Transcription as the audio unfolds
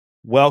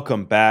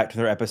Welcome back to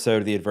another episode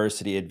of the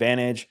Adversity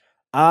Advantage.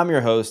 I'm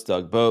your host,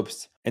 Doug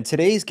Bopst, and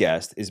today's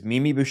guest is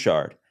Mimi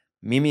Bouchard.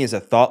 Mimi is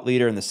a thought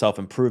leader in the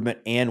self-improvement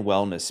and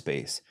wellness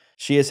space.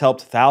 She has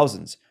helped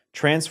thousands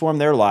transform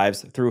their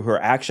lives through her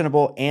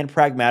actionable and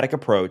pragmatic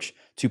approach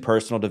to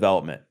personal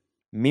development.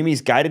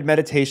 Mimi's guided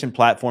meditation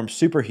platform,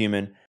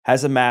 Superhuman,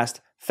 has amassed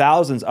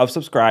thousands of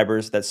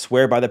subscribers that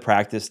swear by the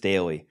practice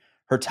daily.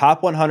 Her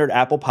top 100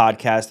 Apple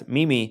podcast,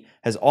 Mimi,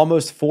 has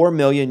almost 4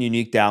 million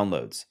unique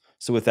downloads.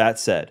 So with that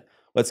said,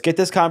 let's get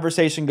this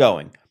conversation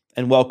going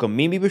and welcome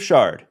Mimi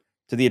Bouchard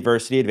to the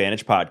Adversity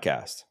Advantage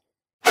podcast.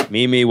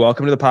 Mimi,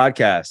 welcome to the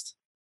podcast.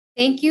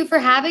 Thank you for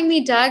having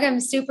me, Doug. I'm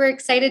super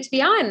excited to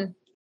be on.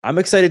 I'm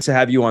excited to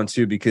have you on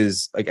too,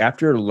 because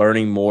after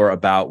learning more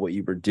about what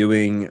you were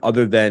doing,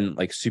 other than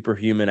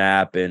Superhuman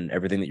app and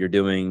everything that you're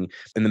doing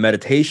in the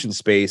meditation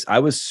space, I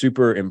was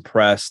super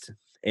impressed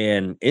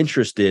and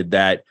interested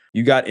that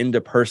you got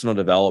into personal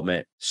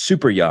development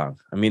super young.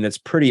 I mean, that's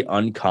pretty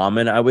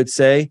uncommon, I would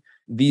say,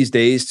 these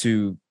days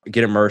to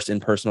get immersed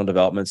in personal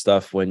development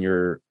stuff when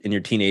you're in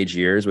your teenage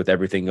years with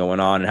everything going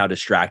on and how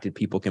distracted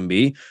people can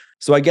be.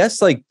 So I guess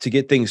to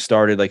get things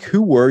started,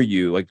 who were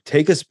you?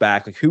 Take us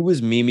back. Who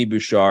was Mimi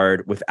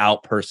Bouchard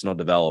without personal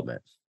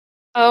development?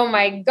 Oh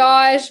my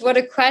gosh, what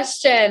a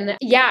question.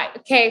 Yeah.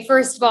 Okay.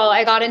 First of all,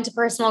 I got into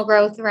personal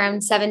growth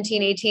around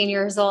 17, 18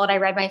 years old. I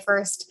read my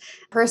first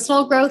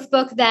personal growth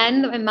book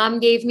then that my mom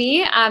gave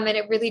me, and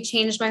it really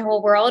changed my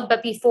whole world.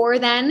 But before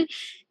then,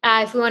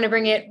 if we want to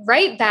bring it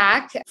right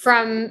back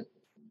from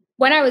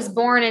when I was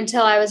born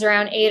until I was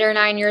around 8 or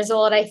 9 years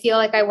old, I feel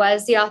like I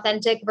was the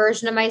authentic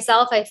version of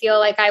myself. I feel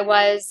like I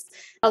was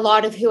a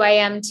lot of who I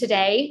am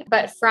today.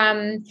 But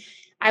from,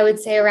 I would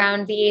say,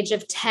 around the age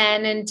of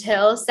 10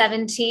 until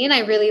 17,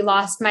 I really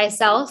lost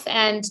myself.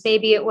 And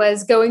maybe it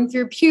was going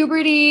through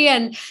puberty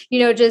and,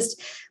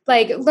 just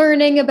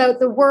learning about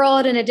the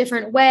world in a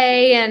different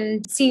way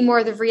and seeing more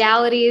of the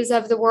realities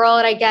of the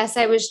world. I guess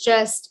I was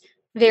just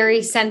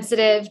very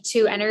sensitive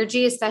to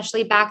energy,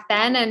 especially back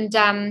then,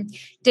 and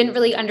didn't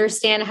really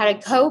understand how to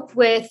cope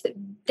with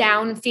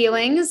down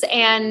feelings.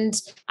 And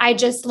I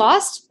just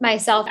lost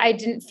myself. I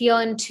didn't feel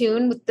in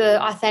tune with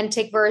the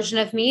authentic version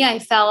of me. I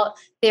felt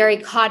very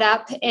caught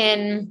up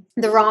in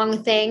the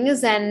wrong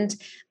things. And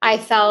I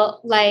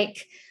felt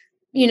like,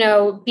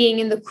 being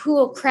in the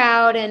cool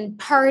crowd and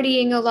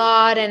partying a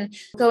lot and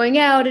going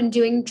out and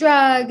doing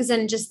drugs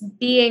and just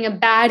being a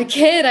bad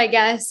kid, I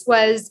guess,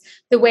 was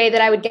the way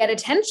that I would get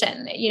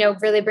attention,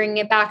 really bringing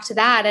it back to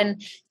that.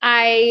 And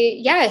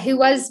who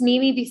was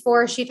Mimi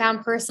before she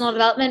found personal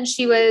development?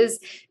 She was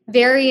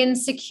very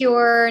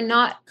insecure,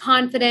 not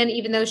confident,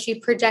 even though she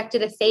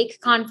projected a fake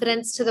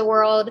confidence to the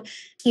world.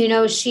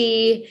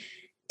 She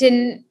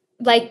didn't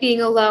like being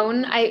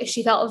alone.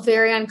 She felt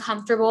very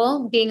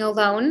uncomfortable being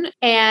alone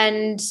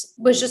and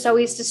was just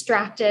always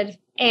distracted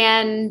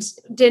and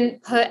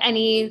didn't put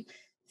any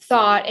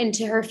thought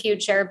into her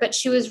future. But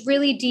she was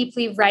really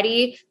deeply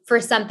ready for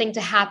something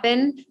to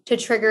happen to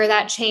trigger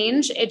that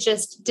change. It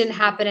just didn't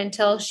happen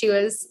until she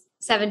was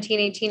 17,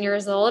 18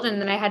 years old.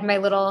 And then I had my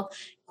little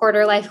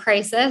quarter life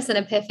crisis and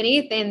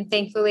epiphany. And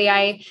thankfully,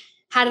 I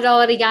had it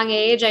all at a young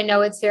age. I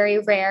know it's very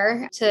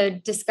rare to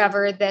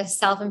discover this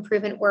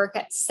self-improvement work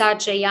at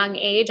such a young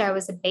age. I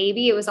was a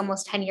baby. It was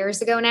almost 10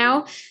 years ago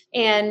now.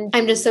 And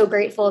I'm just so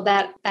grateful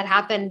that that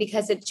happened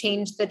because it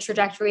changed the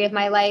trajectory of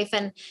my life.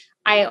 And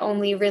I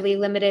only really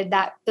limited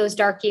those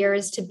dark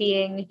years to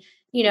being,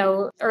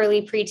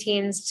 early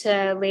preteens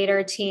to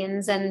later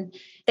teens. And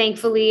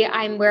thankfully,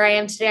 I'm where I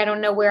am today. I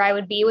don't know where I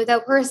would be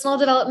without personal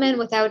development,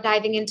 without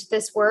diving into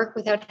this work,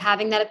 without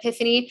having that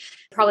epiphany.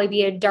 Probably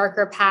be a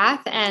darker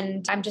path.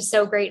 And I'm just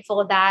so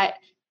grateful that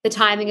the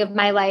timing of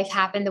my life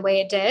happened the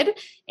way it did.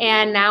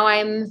 And now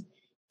I'm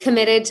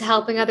committed to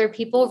helping other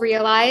people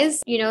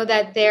realize,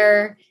 that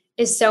there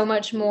is so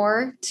much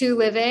more to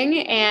living,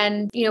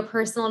 and,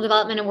 personal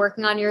development and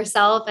working on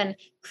yourself and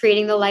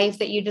creating the life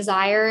that you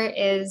desire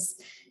is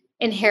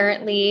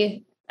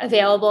inherently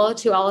available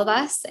to all of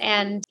us.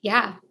 And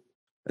yeah.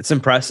 It's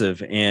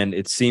impressive. And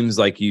it seems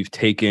like you've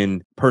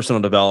taken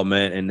personal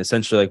development and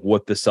essentially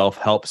what the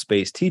self-help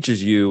space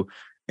teaches you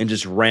and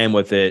just ran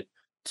with it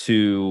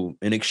to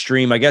an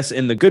extreme, I guess,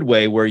 in the good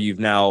way, where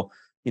you've now,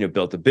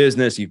 built a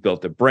business, you've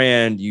built a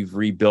brand, you've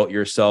rebuilt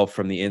yourself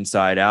from the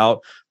inside out.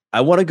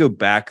 I want to go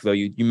back though.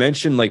 You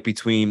mentioned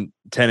between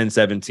 10 and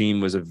 17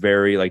 was a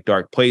very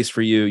dark place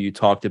for you. You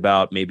talked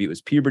about maybe it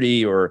was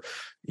puberty or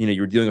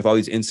you were dealing with all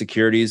these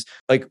insecurities.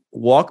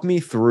 Walk me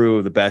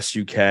through the best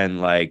you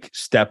can,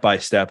 step by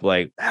step,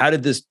 how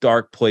did this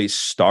dark place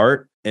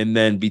start? And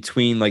then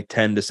between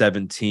 10 to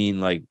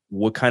 17,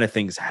 what kind of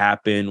things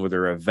happen? Were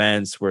there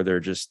events? Were there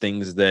just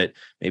things that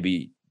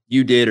maybe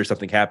you did or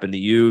something happened to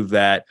you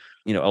that,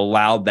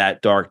 allowed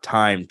that dark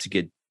time to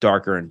get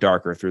darker and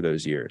darker through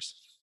those years?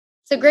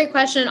 It's a great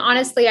question.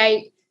 Honestly,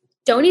 I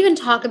don't even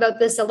talk about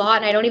this a lot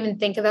and I don't even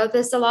think about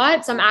this a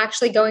lot. So I'm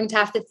actually going to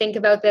have to think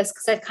about this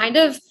because I kind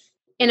of,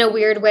 in a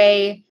weird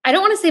way, I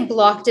don't want to say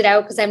blocked it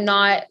out because I'm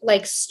not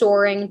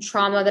storing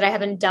trauma that I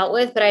haven't dealt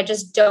with, but I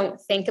just don't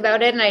think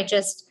about it. And I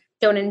just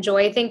don't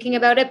enjoy thinking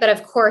about it, but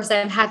of course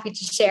I'm happy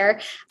to share.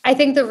 I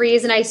think the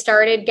reason I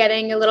started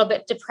getting a little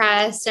bit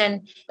depressed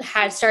and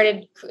had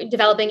started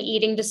developing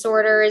eating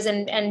disorders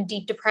and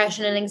deep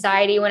depression and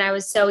anxiety when I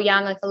was so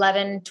young, like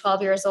 11,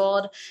 12 years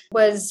old,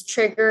 was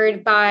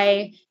triggered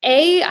by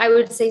I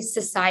would say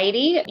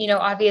society.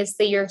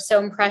 Obviously you're so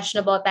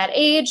impressionable at that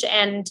age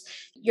and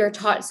you're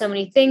taught so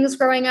many things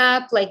growing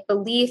up, like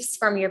beliefs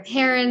from your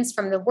parents,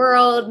 from the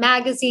world,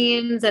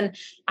 magazines. And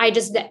I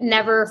just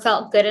never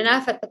felt good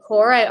enough at the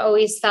core. I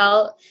always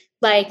felt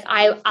like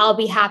I'll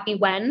be happy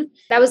when.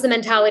 That was the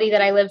mentality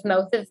that I lived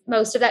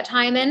most of that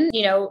time in,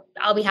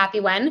 I'll be happy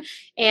when.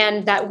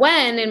 And that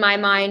when in my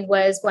mind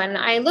was when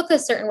I look a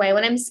certain way,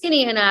 when I'm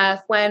skinny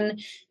enough, when,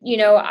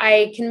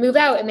 I can move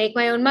out and make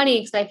my own money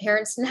because my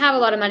parents didn't have a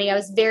lot of money. I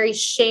was very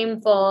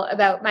shameful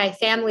about my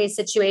family's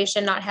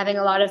situation, not having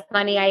a lot of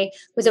money. I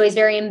was always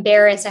very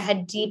embarrassed. I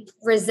had deep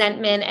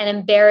resentment and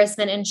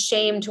embarrassment and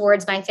shame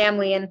towards my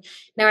family. And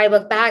now I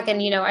look back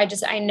and,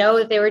 I know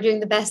that they were doing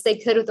the best they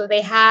could with what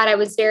they had. I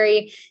was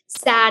very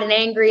sad and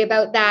angry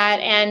about that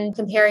and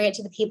comparing it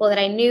to the people that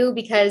I knew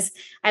because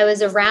I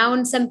was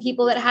around some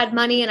people that had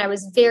money and I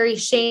was very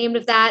ashamed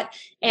of that.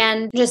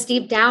 And just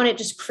deep down, it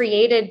just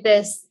created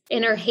this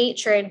inner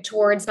hatred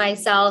towards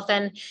myself.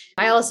 And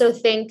I also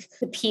think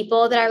the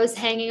people that I was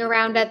hanging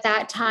around at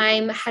that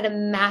time had a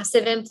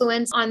massive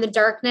influence on the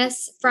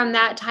darkness from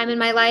that time in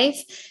my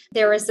life.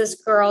 There was this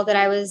girl that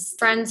I was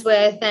friends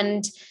with,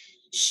 and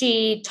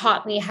she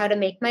taught me how to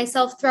make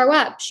myself throw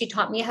up. She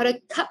taught me how to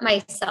cut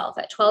myself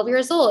at 12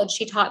 years old.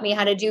 She taught me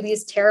how to do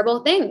these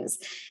terrible things.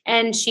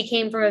 And she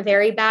came from a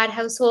very bad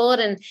household.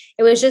 And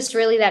it was just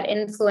really that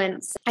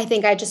influence I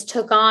think I just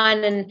took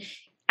on. And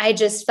I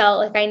just felt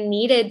like I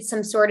needed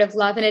some sort of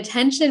love and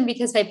attention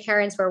because my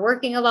parents were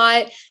working a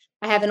lot.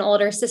 I have an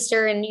older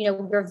sister and, we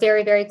were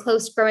very, very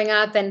close growing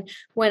up. And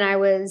when I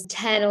was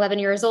 10, 11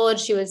 years old,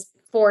 she was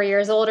 4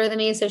 years older than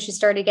me. So she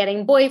started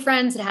getting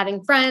boyfriends and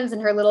having friends,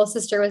 and her little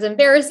sister was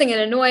embarrassing and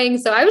annoying.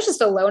 So I was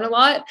just alone a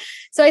lot.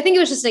 So I think it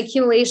was just an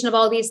accumulation of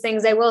all these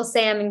things. I will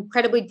say I'm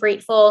incredibly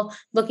grateful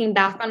looking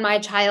back on my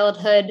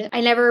childhood. I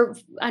never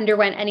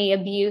underwent any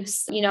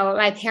abuse.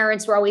 My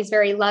parents were always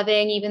very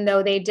loving, even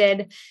though they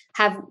did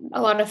have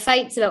a lot of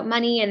fights about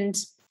money and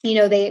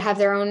they have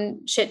their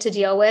own shit to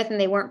deal with and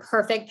they weren't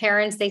perfect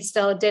parents. They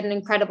still did an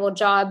incredible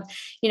job,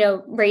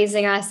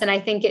 raising us. And I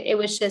think it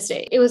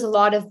was a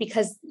lot of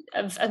because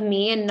of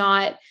me and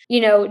not,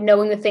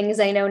 knowing the things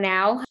I know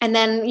now. And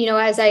then,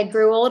 as I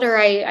grew older,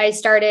 I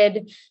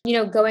started,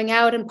 going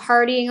out and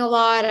partying a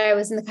lot. I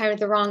was in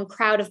the wrong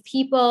crowd of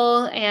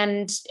people.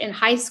 And in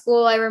high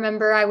school, I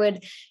remember I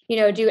would,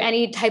 do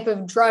any type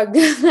of drug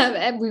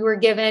that we were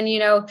given,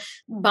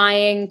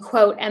 buying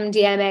quote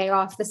MDMA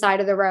off the side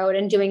of the road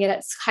and doing it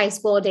at high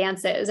school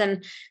dances.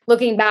 And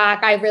looking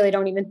back, I really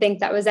don't even think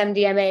that was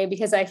MDMA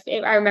because I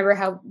remember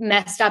how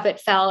messed up it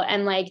felt.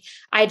 And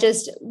I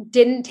just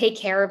didn't take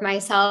care of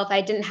myself.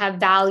 I didn't have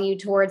value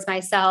towards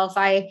myself.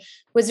 I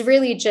was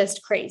really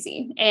just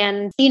crazy.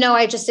 And,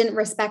 I just didn't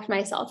respect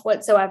myself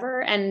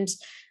whatsoever. And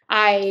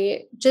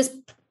I just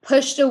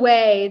pushed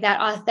away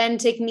that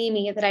authentic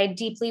Mimi that I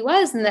deeply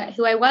was and that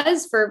who I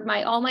was for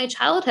all my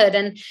childhood.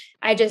 And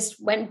I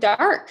just went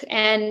dark.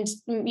 And,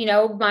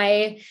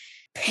 my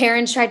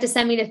parents tried to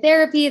send me to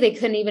therapy. They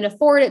couldn't even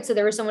afford it. So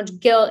there was so much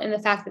guilt in the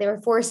fact that they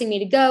were forcing me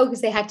to go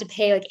because they had to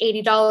pay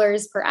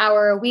 $80 per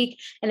hour a week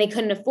and they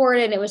couldn't afford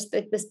it. And it was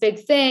this big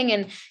thing.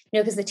 And,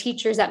 because the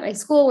teachers at my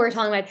school were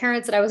telling my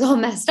parents that I was all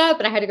messed up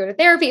and I had to go to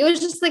therapy. It was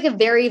just a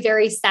very,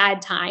 very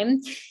sad time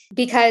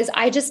because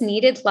I just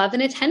needed love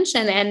and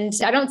attention. And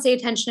I don't say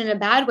attention in a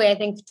bad way. I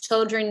think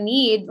children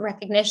need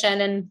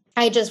recognition. And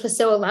I just was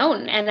so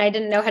alone and I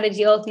didn't know how to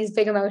deal with these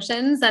big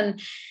emotions. And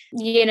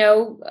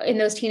in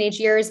those teenage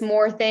years,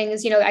 more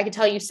things, I could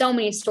tell you so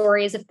many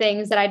stories of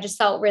things that I just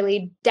felt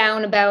really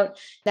down about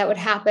that would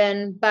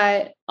happen.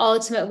 But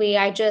ultimately,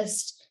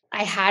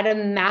 I had a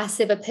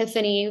massive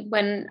epiphany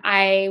when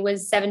I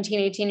was 17,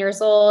 18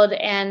 years old.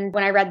 And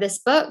when I read this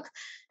book,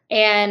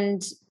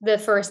 and the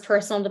first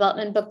personal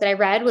development book that I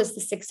read was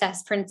The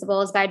Success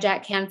Principles by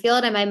Jack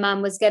Canfield. And my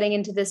mom was getting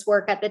into this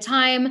work at the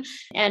time.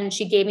 And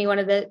she gave me one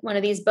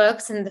of these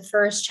books. And the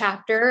first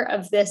chapter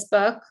of this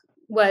book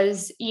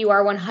was, you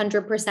are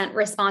 100%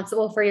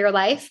 responsible for your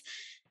life.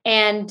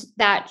 And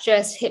that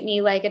just hit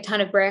me like a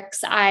ton of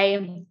bricks.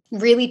 I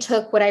really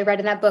took what I read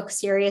in that book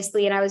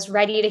seriously and I was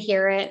ready to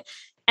hear it.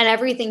 And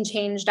everything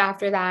changed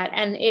after that.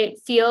 And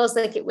it feels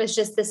like it was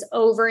just this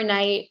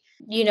overnight,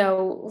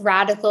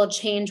 radical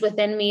change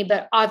within me.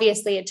 But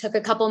obviously it took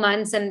a couple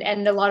months and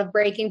a lot of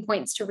breaking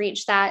points to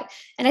reach that.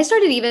 And I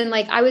started even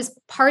I was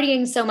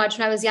partying so much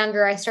when I was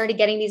younger, I started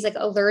getting these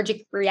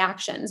allergic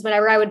reactions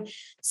whenever I would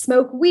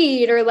smoke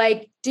weed or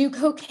do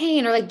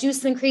cocaine or do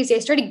something crazy. I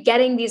started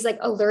getting these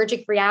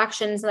allergic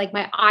reactions and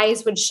my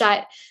eyes would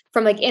shut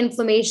from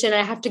inflammation.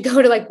 I have to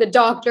go to the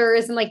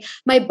doctors and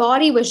my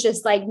body was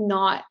just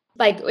not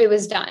like it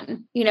was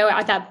done,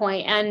 at that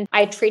point. And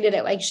I treated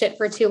it like shit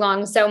for too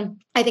long. So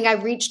I think I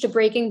reached a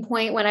breaking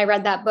point when I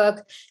read that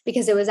book,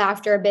 because it was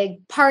after a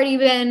big party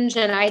binge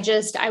and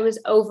I was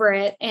over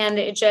it. And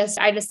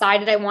I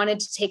decided I wanted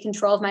to take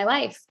control of my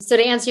life. So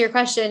to answer your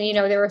question,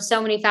 there were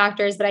so many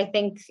factors, but I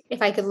think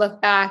if I could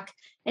look back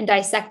and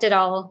dissect it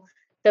all,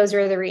 those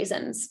are the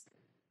reasons.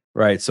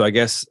 Right. So I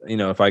guess,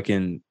 if I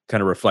can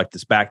kind of reflect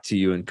this back to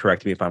you and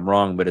correct me if I'm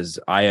wrong, but as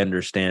I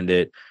understand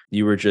it,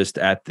 you were just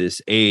at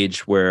this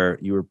age where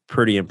you were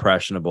pretty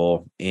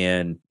impressionable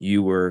and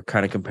you were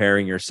kind of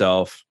comparing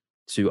yourself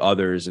to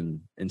others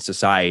in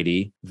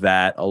society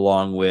that,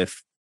 along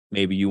with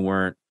maybe you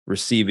weren't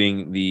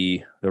receiving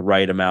the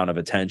right amount of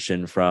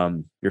attention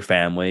from your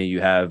family.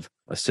 You have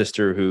a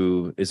sister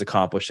who is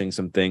accomplishing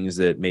some things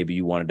that maybe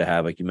you wanted to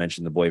have, like you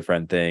mentioned, the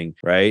boyfriend thing,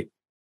 right?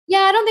 Yeah,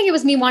 I don't think it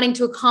was me wanting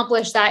to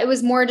accomplish that. It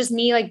was more just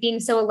me like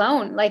being so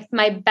alone. Like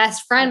my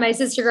best friend, my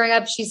sister growing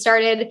up, she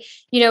started,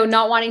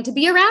 not wanting to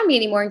be around me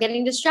anymore and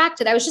getting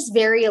distracted. I was just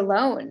very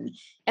alone.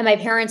 And my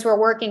parents were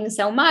working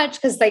so much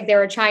because like they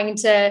were trying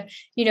to,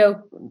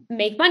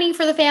 make money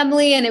for the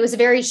family. And it was a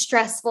very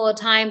stressful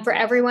time for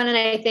everyone. And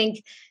I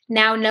think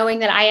now, knowing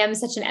that I am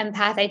such an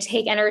empath, I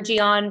take energy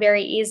on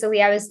very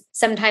easily. I was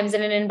sometimes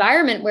in an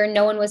environment where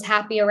no one was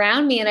happy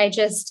around me. And I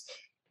just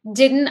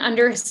didn't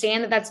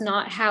understand that that's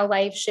not how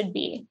life should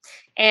be.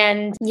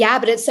 And yeah,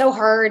 but it's so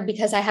hard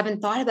because I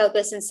haven't thought about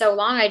this in so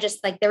long. I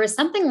just like, there was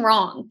something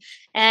wrong.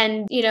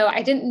 And,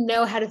 I didn't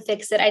know how to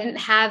fix it. I didn't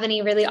have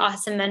any really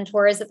awesome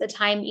mentors at the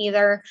time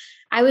either.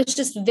 I was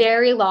just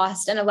very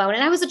lost and alone.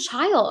 And I was a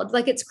child.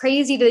 Like, it's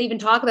crazy to even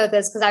talk about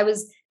this because I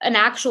was an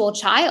actual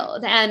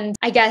child. And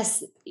I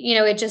guess,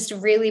 it just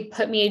really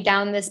put me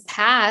down this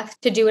path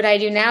to do what I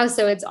do now.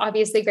 So it's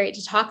obviously great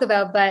to talk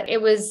about, but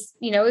it was,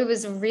 it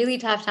was a really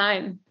tough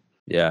time.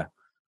 Yeah.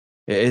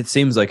 It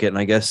seems like it. And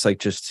I guess like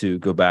just to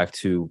go back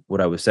to what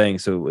I was saying.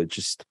 So it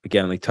just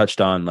again, like touched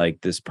on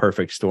like this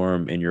perfect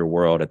storm in your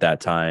world at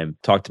that time,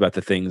 talked about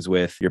the things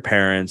with your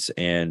parents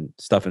and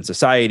stuff in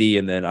society.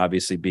 And then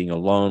obviously being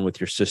alone with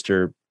your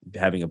sister,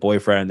 having a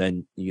boyfriend,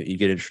 then you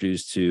get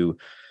introduced to,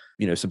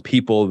 some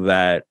people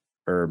that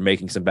are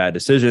making some bad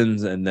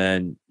decisions. And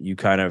then you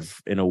kind of,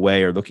 in a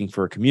way, are looking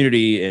for a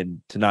community and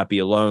to not be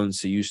alone.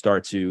 So you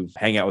start to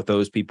hang out with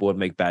those people and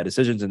make bad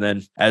decisions. And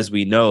then, as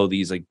we know,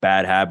 these like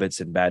bad habits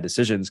and bad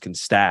decisions can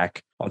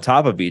stack on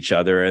top of each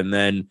other. And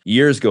then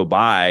years go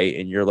by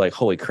and you're like,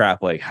 holy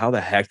crap, like how the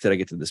heck did I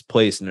get to this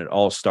place? And it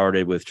all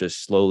started with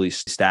just slowly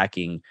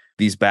stacking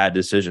these bad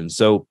decisions.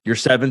 So you're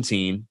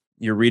 17,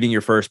 you're reading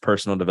your first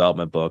personal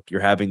development book,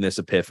 you're having this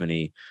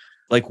epiphany.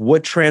 Like,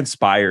 what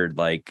transpired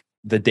like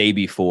the day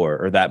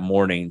before or that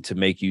morning to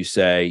make you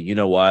say, you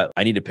know what,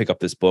 I need to pick up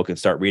this book and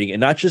start reading, and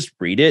not just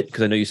read it,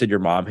 because I know you said your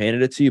mom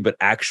handed it to you, but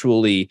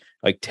actually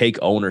like take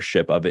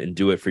ownership of it and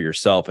do it for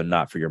yourself and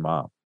not for your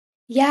mom?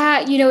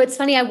 Yeah, it's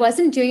funny. I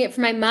wasn't doing it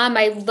for my mom.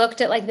 I looked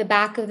at like the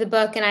back of the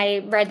book and I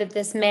read that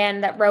this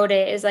man that wrote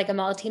it is like a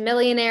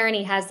multimillionaire and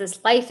he has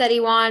this life that he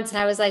wants. And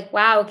I was like,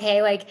 wow,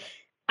 okay, like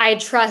I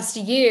trust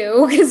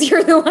you because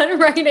you're the one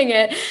writing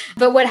it.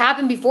 But what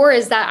happened before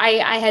is that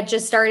I had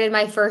just started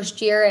my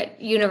first year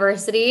at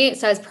university.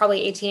 So I was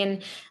probably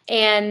 18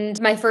 and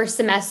my first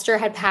semester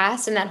had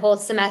passed. And that whole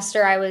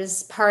semester I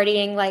was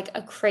partying like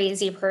a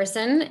crazy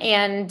person.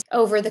 And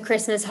over the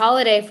Christmas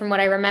holiday, from what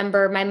I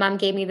remember, my mom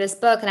gave me this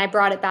book and I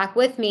brought it back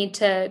with me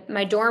to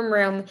my dorm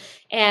room.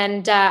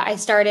 And I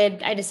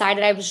decided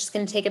I was just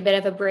going to take a bit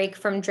of a break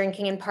from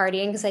drinking and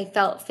partying because I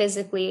felt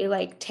physically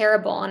like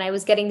terrible. And I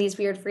was getting these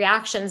weird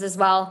reactions as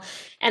well.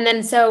 And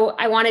then so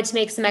I wanted to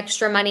make some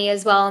extra money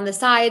as well on the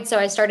side. So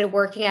I started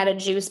working at a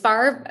juice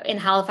bar in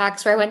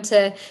Halifax where I went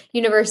to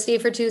university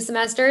for 2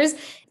 semesters.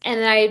 And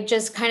then I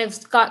just kind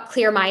of got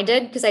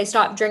clear-minded because I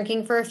stopped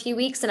drinking for a few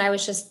weeks and I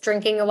was just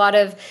drinking a lot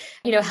of,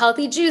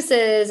 healthy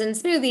juices and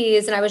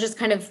smoothies. And I was just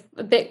kind of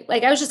a bit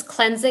like, I was just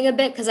cleansing a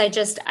bit because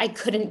I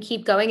couldn't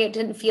keep going. It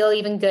didn't feel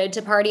even good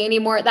to party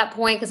anymore at that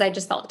point because I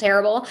just felt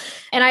terrible.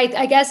 And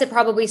I guess it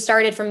probably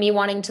started from me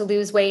wanting to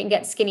lose weight and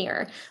get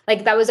skinnier.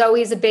 Like that was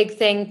always a big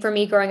thing for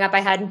me growing up. I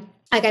had,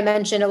 like I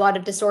mentioned, a lot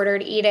of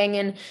disordered eating,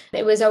 and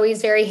it was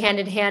always very hand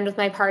in hand with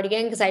my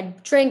partying because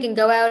I'd drink and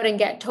go out and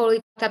get totally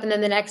fucked up. And then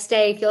the next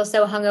day feel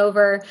so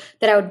hungover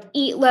that I would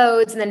eat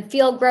loads and then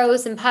feel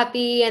gross and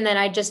puffy. And then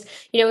I just,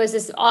 it was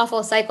this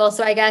awful cycle.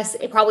 So I guess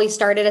it probably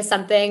started as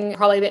something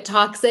probably a bit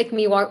toxic,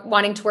 me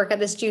wanting to work at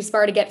this juice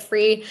bar to get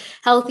free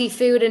healthy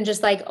food and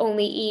just like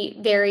only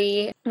eat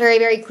very, very,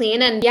 very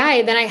clean. And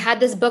yeah, then I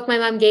had this book my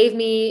mom gave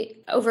me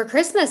over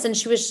Christmas and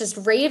she was just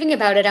raving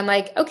about it. I'm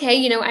like,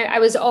 okay, I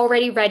was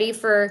already ready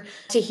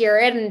to hear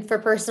it. And for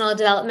personal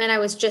development, I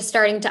was just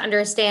starting to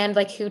understand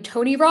like who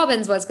Tony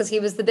Robbins was because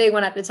he was the big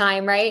one at the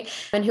time, right?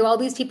 And who all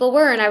these people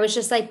were. And I was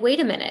just like, wait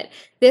a minute,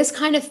 this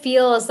kind of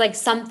feels like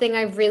something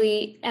I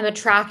really am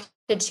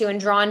attracted to and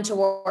drawn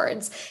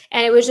towards.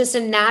 And it was just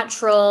a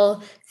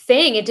natural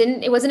thing.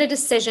 It wasn't a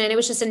decision. It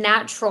was just a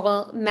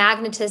natural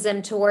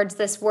magnetism towards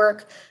this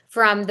work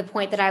from the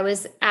point that I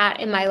was at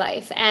in my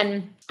life.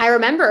 And I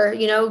remember,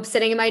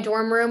 sitting in my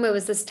dorm room. It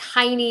was this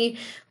tiny,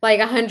 like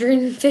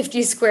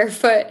 150 square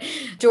foot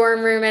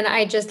dorm room. And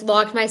I just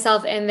locked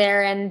myself in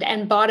there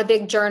and bought a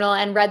big journal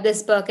and read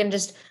this book and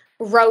just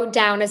wrote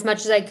down as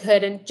much as I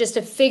could and just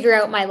to figure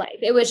out my life.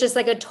 It was just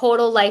like a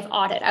total life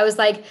audit. I was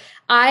like,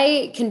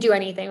 I can do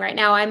anything right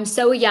now. I'm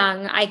so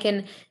young. I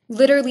can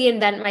literally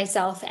invent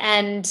myself,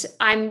 and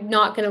I'm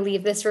not going to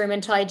leave this room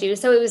until I do.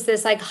 So it was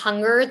this like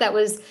hunger that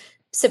was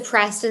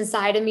suppressed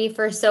inside of me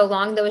for so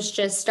long that was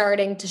just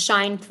starting to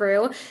shine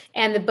through.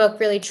 And the book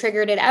really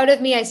triggered it out of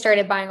me. I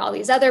started buying all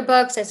these other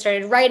books. I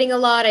started writing a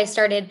lot. I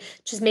started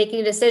just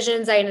making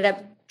decisions. I ended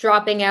up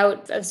dropping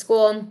out of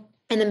school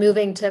and then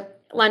moving to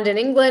London,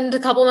 England a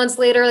couple months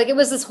later. Like, it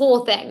was this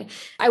whole thing.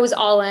 I was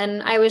all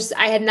in.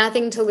 I had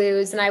nothing to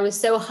lose, and I was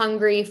so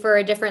hungry for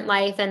a different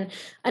life. And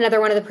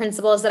another one of the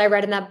principles that I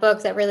read in that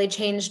book that really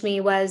changed me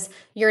was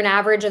you're an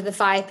average of the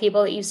 5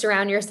 people that you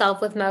surround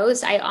yourself with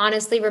most. I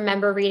honestly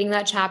remember reading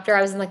that chapter.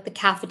 I was in like the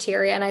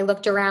cafeteria and I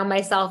looked around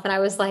myself and I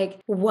was like,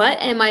 what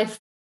am I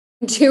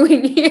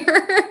doing here?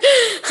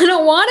 I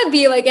don't want to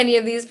be like any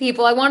of these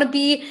people. I want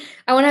to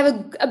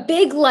have a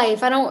big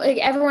life. I don't like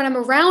everyone I'm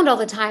around all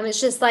the time. It's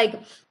just like,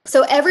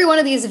 so every one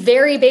of these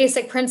very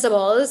basic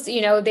principles,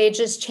 they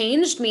just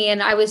changed me.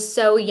 And I was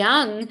so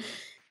young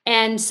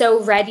and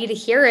so ready to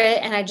hear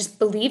it. And I just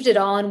believed it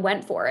all and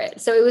went for it.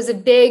 So it was a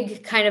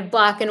big kind of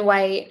black and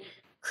white,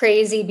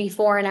 crazy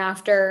before and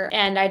after.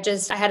 And I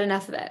had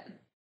enough of it.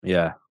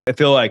 Yeah. I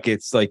feel like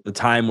it's like the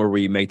time where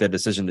we make that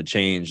decision to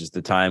change is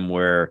the time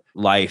where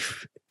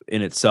life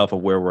in itself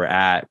of where we're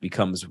at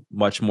becomes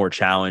much more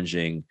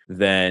challenging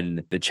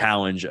than the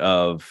challenge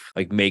of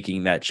like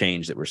making that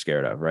change that we're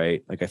scared of,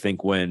 right? Like, I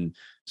think when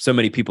so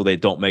many people, they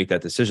don't make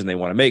that decision they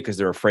want to make because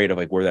they're afraid of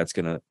like where that's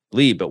going to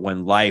lead. But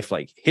when life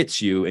like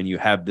hits you and you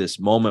have this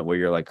moment where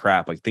you're like,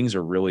 crap, like things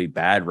are really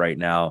bad right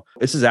now.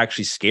 This is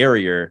actually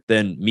scarier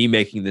than me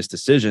making this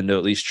decision to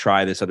at least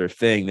try this other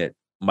thing that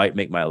might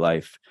make my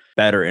life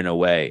better in a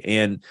way.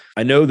 And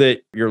I know that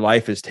your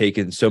life has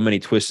taken so many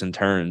twists and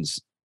turns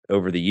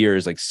over the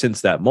years. Like,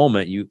 since that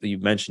moment, you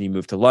mentioned you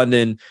moved to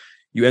London,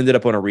 you ended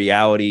up on a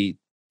reality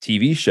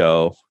TV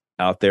show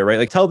out there, right?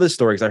 Like, tell this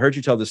story, because I heard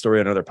you tell this story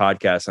on another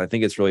podcast, and I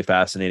think it's really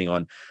fascinating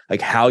on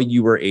like how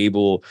you were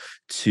able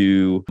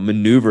to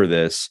maneuver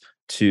this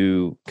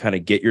to kind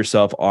of get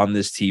yourself on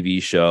this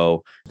TV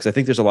show, because I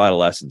think there's a lot of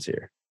lessons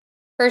here.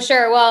 For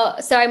sure.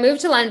 Well, so I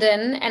moved to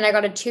London and I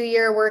got a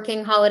 2-year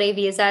working holiday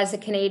visa as a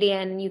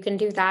Canadian. You can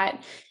do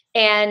that.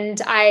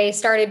 And I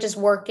started just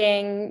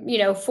working,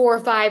 4 or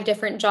 5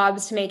 different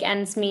jobs to make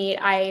ends meet.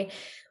 I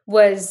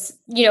was,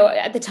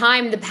 at the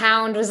time, the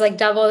pound was like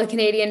double the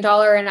Canadian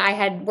dollar. And I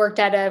had worked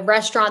at a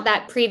restaurant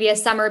that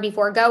previous summer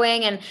before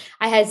going, and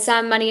I had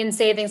some money in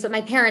savings. But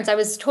my parents, I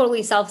was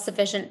totally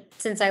self-sufficient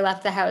since I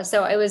left the house.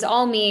 So it was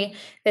all me,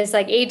 this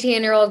like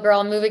 18-year-old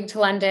girl moving to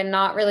London,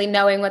 not really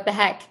knowing what the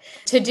heck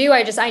to do.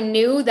 I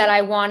knew that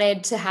I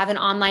wanted to have an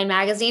online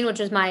magazine, which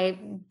was my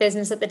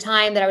business at the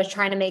time that I was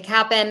trying to make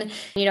happen.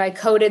 I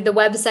coded the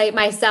website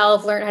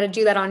myself, learned how to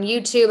do that on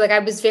YouTube. Like, I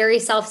was very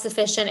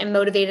self-sufficient and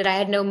motivated. I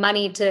had no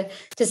money to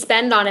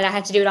spend on it. I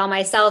had to do it all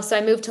myself. So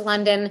I moved to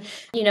London,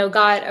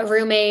 got a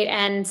roommate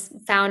and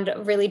found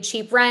really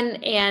cheap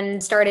rent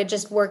and started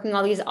just working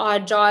all these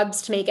odd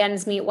jobs to make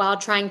ends meet while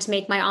trying to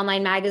make my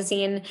online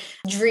magazine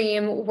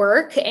dream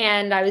work.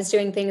 And I was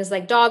doing things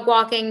like dog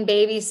walking,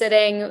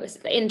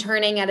 babysitting,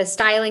 interning at a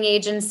styling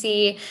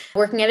agency,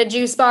 working at a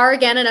juice bar,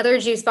 again, another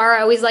juice bar.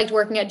 I always liked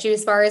working at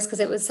juice bars because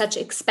it was such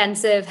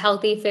expensive,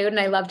 healthy food. And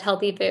I loved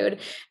healthy food and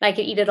I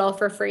could eat it all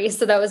for free.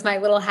 So that was my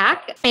little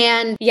hack.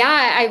 And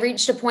yeah, I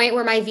reached a point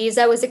where my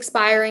visa was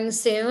expiring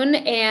soon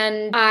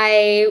and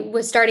I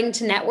was starting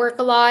to network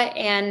a lot.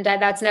 And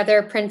that's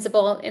another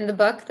principle in the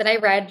book that I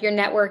read. Your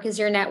network is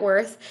your net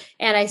worth.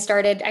 And I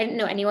didn't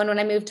know anyone when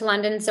I moved to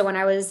London. So when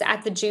I was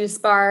at the juice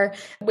bar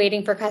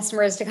waiting for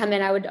customers to come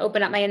in, I would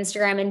open up my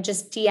Instagram and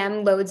just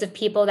DM loads of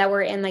people that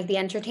were in like the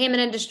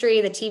entertainment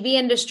industry, the TV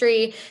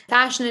industry,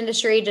 fashion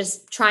industry,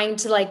 just trying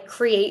to like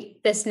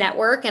create this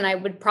network. And I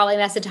would probably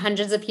message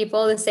hundreds of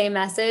people the same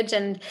message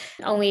and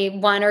only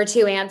 1 or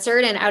 2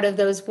 answered. And out of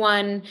those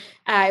 1,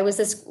 it was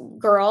this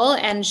girl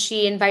and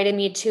she invited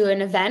me to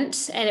an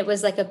event and it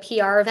was like a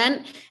PR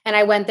event. And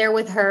I went there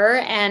with her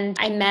and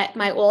I met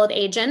my old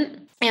agent.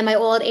 And my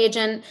old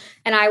agent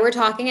and I were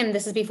talking, and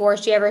this is before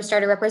she ever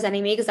started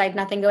representing me because I had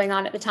nothing going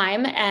on at the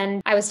time.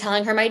 And I was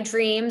telling her my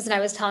dreams and I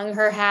was telling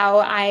her how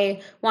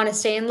I want to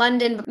stay in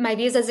London, but my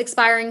visa is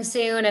expiring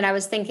soon. And I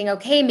was thinking,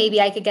 okay,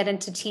 maybe I could get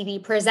into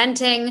TV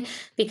presenting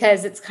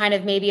because it's kind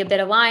of maybe a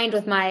bit aligned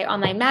with my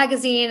online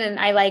magazine. And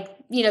I like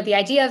the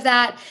idea of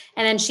that.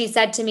 And then she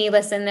said to me,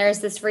 listen, there's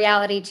this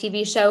reality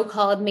TV show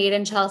called Made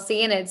in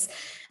Chelsea, and it's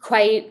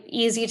quite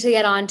easy to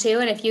get onto.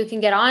 And if you can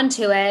get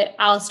onto it,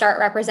 I'll start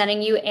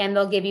representing you and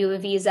they'll give you a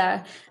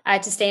visa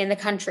to stay in the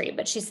country.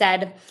 But she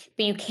said,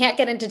 but you can't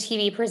get into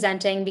TV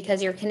presenting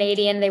because you're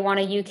Canadian. They want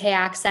a UK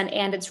accent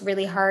and it's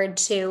really hard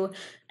to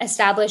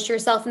establish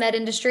yourself in that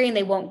industry and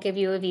they won't give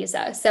you a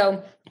visa.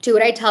 So do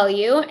what I tell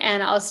you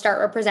and I'll start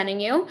representing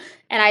you.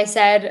 And I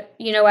said,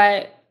 you know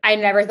what? I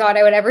never thought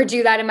I would ever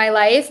do that in my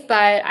life,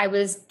 but I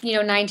was,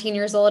 19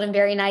 years old and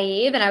very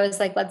naive. And I was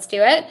like, let's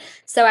do it.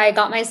 So I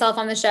got myself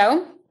on the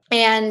show.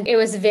 And it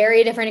was a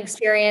very different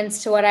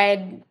experience to what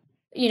I'd,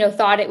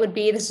 thought it would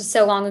be. This was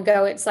so long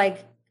ago. It's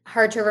like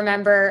hard to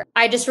remember.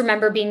 I just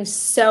remember being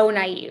so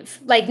naive.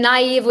 Like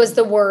naive was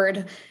the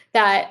word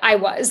that I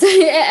was,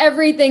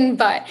 everything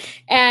but.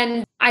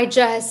 And I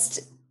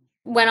just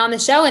went on the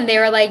show and they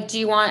were like, do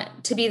you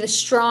want to be the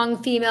strong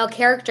female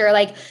character?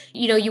 Like,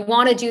 you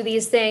want to do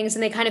these things.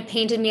 And they kind of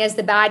painted me as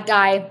the bad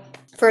guy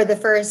for the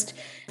first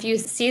few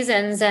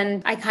seasons.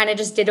 And I kind of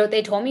just did what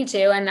they told me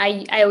to. And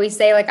I always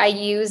say, like, I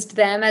used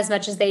them as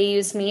much as they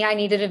used me. I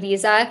needed a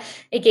visa.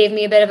 It gave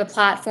me a bit of a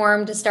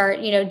platform to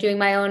start, doing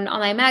my own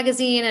online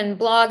magazine and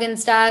blog and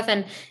stuff.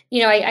 And,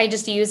 I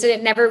just used it.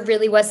 It never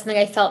really was something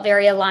I felt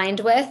very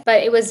aligned with,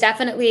 but it was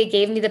definitely, it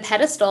gave me the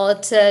pedestal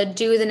to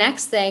do the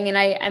next thing. And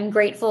I'm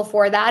grateful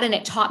for that. And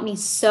it taught me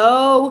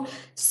so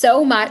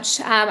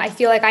much. I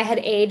feel like I had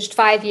aged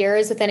 5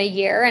 years within a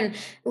year and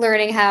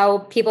learning how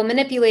people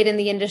manipulate in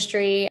the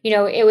industry.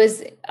 It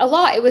was a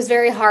lot. It was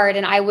very hard.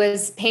 And I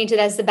was painted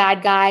as the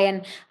bad guy.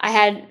 And I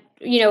had,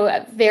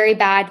 very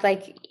bad,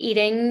 like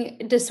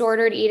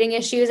disordered eating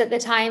issues at the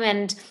time.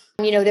 And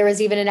there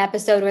was even an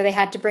episode where they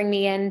had to bring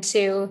me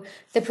into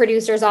the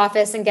producer's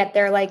office and get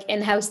their like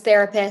in-house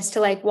therapist to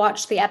like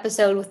watch the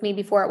episode with me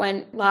before it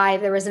went live.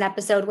 There was an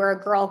episode where a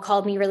girl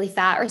called me really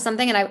fat or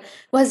something. And I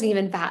wasn't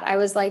even fat. I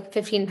was like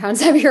 15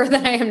 pounds heavier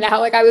than I am now.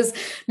 Like I was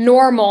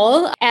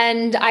normal.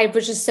 And I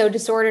was just so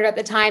disordered at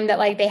the time that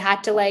like they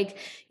had to like,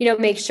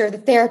 make sure the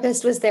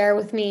therapist was there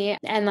with me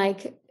and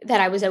like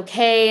that I was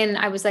okay. And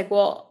I was like,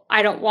 well,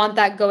 I don't want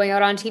that going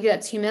out on TV.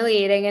 That's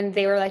humiliating. And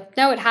they were like,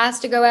 no, it has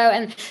to go out.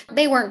 And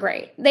they weren't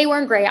great.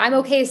 I'm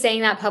okay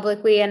saying that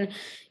publicly. And,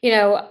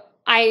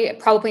 I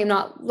probably am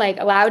not like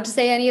allowed to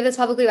say any of this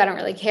publicly. I don't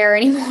really care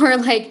anymore.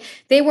 Like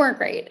they weren't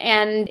great.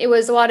 And a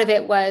lot of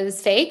it was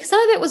fake. Some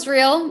of it was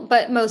real,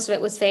 but most of it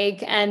was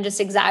fake and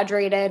just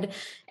exaggerated.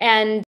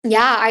 And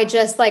yeah, I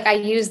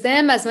used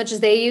them as much as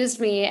they used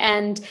me.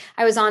 And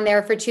I was on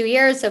there for 2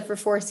 years. So for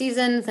 4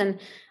 seasons. And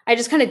I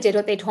just kind of did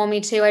what they told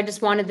me to. I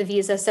just wanted the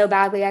visa so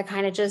badly.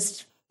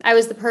 I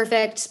was the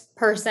perfect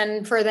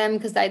person for them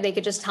because they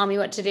could just tell me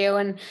what to do.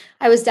 And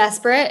I was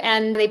desperate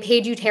and they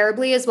paid you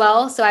terribly as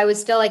well. So I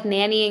was still like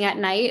nannying at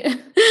night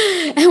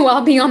and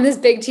while being on this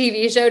big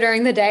TV show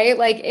during the day.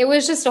 Like it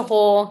was just a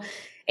whole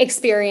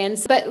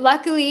experience. But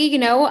luckily,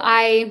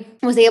 I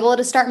was able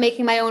to start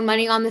making my own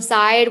money on the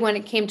side when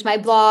it came to my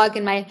blog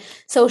and my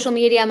social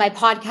media, my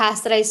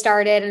podcast that I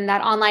started, and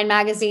that online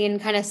magazine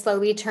kind of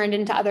slowly turned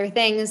into other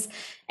things.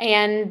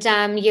 And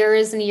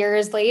years and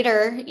years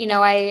later,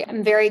 I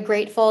am very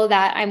grateful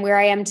that I'm where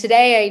I am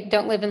today. I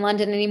don't live in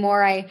London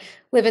anymore. I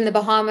live in the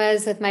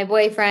Bahamas with my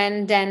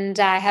boyfriend, and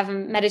I have a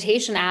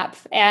meditation app.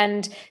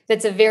 And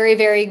that's a very,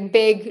 very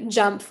big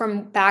jump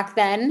from back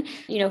then.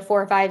 4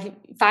 or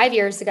 5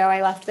 years ago,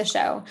 I left the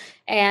show.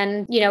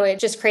 And,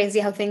 it's just crazy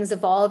how things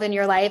evolve in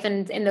your life.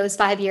 And in those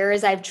 5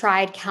 years, I've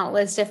tried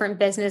countless different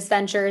business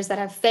ventures that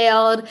have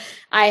failed.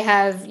 I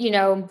have,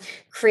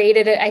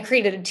 created a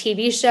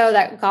TV show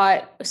that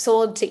got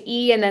sold to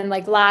E! And then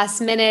like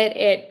last minute,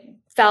 it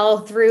fell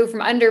through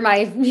from under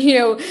my,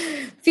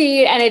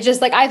 feet. And it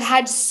just like, I've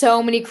had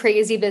so many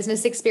crazy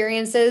business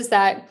experiences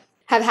that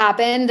have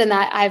happened and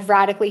that I've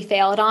radically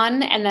failed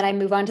on, and then I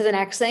move on to the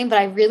next thing. But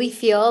I really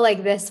feel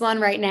like this one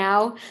right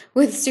now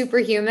with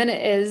Superhuman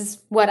is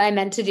what I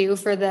meant to do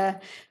for the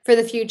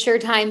future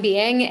time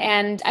being.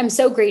 And I'm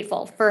so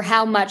grateful for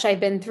how much I've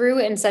been through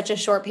in such a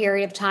short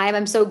period of time.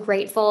 I'm so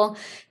grateful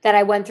that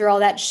I went through all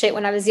that shit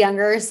when I was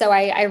younger. So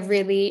I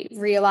really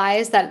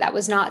realized that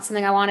was not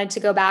something I wanted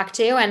to go back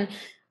to. And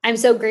I'm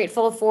so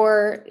grateful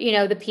for,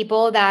 the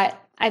people that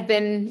I've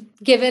been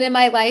given in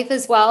my life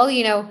as well.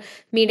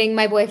 Meeting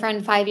my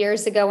boyfriend 5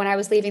 years ago when I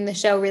was leaving the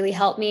show really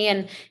helped me.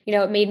 And,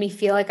 it made me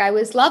feel like I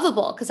was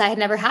lovable because I had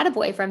never had a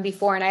boyfriend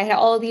before. And I had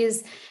all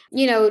these,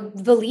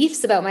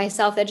 beliefs about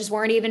myself that just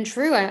weren't even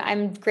true. And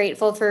I'm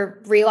grateful for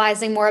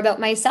realizing more about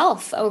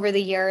myself over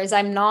the years.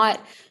 I'm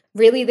not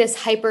really this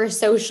hyper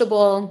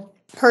sociable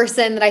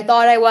person that I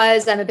thought I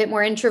was. I'm a bit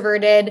more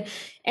introverted.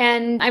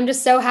 And I'm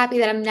just so happy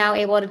that I'm now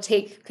able to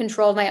take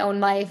control of my own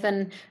life.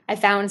 And I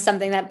found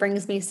something that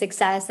brings me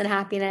success and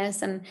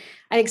happiness. And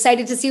I'm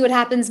excited to see what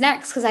happens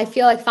next because I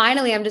feel like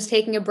finally I'm just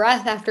taking a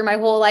breath after my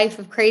whole life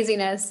of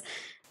craziness.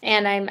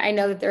 And I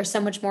know that there's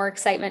so much more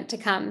excitement to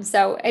come.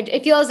 So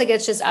it feels like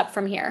it's just up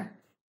from here.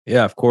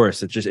 Yeah, of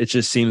course. It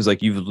just seems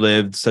like you've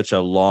lived such a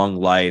long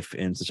life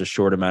in such a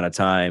short amount of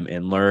time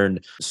and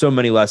learned so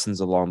many lessons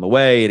along the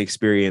way and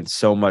experienced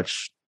so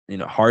much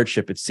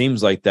hardship, it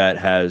seems like that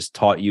has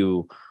taught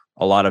you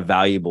a lot of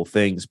valuable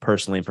things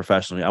personally and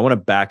professionally. I want to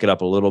back it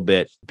up a little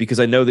bit because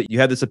I know that you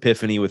had this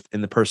epiphany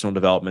within the personal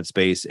development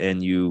space,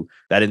 and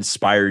that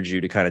inspired you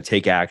to kind of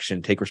take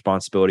action, take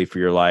responsibility for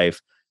your life.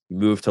 You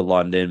moved to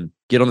London,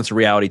 get on this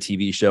reality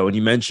TV show. And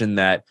you mentioned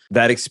that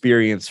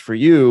experience for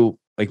you,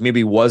 like,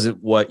 maybe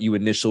wasn't what you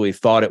initially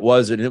thought it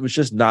was. And it was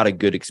just not a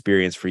good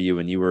experience for you.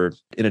 And you were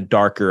in a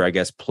darker, I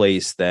guess,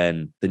 place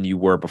than you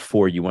were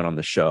before you went on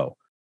the show.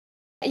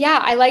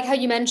 Yeah, I like how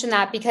you mentioned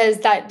that because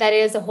that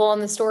is a hole in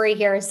the story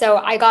here. So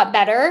I got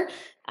better.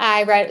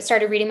 I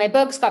started reading my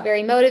books, got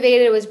very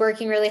motivated, was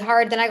working really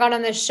hard. Then I got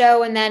on this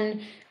show, and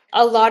then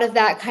a lot of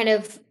that kind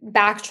of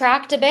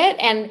backtracked a bit.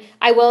 And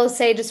I will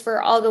say, just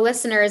for all the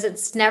listeners,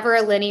 it's never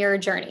a linear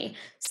journey.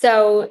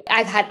 So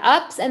I've had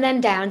ups and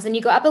then downs, and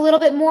you go up a little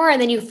bit more,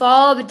 and then you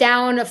fall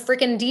down a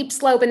freaking deep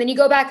slope, and then you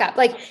go back up.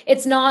 Like,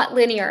 it's not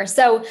linear.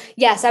 So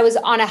yes, I was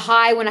on a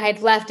high when I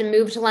had left and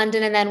moved to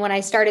London. And then when I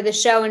started the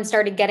show and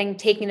started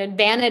taken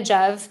advantage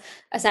of,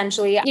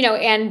 essentially,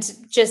 and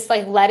just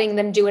like letting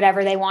them do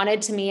whatever they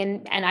wanted to me.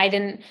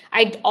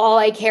 And all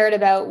I cared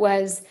about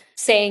was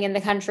staying in the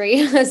country,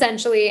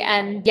 essentially.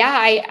 And yeah,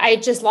 I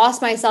just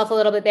lost myself a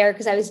little bit there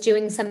because I was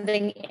doing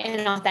something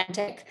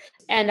inauthentic.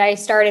 And I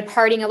started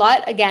partying a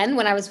lot again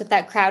when I was with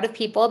that crowd of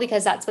people,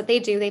 because that's what they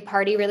do. They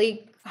party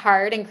really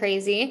hard and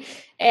crazy.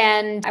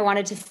 And I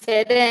wanted to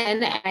fit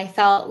in, and I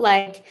felt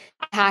like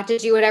I had to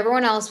do what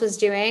everyone else was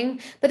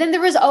doing. But then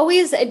there was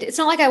always, it's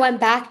not like I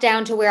went back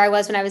down to where I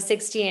was when I was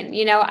 16.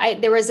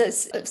 There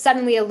was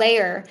suddenly a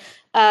layer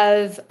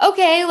of,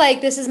 okay,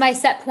 like, this is my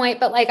set point,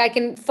 but like I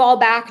can fall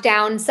back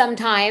down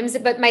sometimes,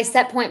 but my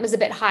set point was a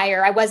bit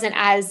higher. I wasn't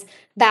as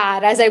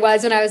bad as I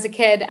was when I was a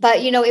kid, but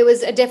it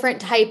was a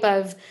different type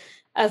of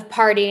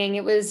partying.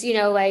 It was,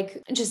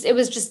 it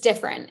was just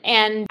different.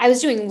 And I was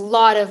doing a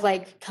lot of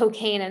like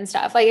cocaine and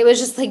stuff. Like, it was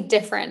just like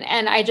different.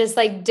 And I just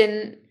like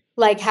didn't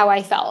like how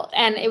I felt.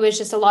 And it was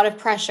just a lot of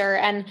pressure.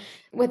 And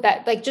with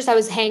that, like, just I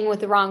was hanging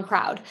with the wrong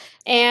crowd.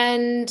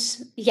 And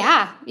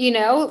yeah,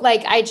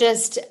 I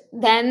just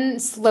then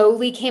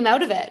slowly came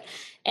out of it.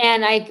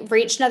 And I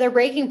reached another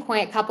breaking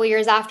point a couple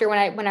years after,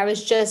 when I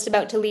was just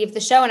about to leave the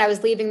show. And I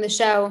was leaving the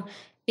show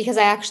because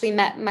I actually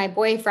met my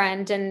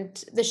boyfriend,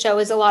 and the show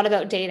is a lot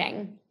about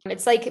dating.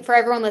 It's like, for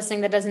everyone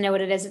listening that doesn't know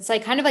what it is, it's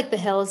like kind of like The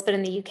Hills, but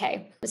in the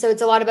UK. So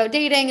it's a lot about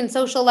dating and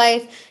social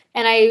life.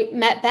 And I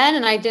met Ben,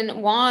 and I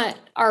didn't want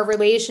our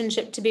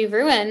relationship to be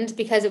ruined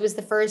because it was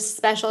the first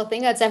special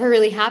thing that's ever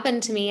really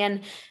happened to me.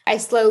 And I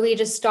slowly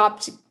just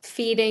stopped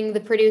feeding the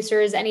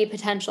producers any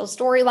potential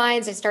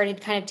storylines. I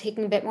started kind of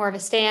taking a bit more of a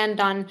stand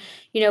on,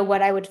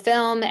 what I would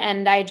film.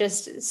 And I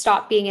just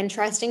stopped being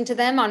interesting to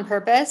them on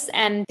purpose.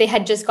 And they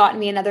had just gotten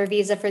me another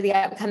visa for the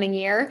upcoming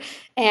year.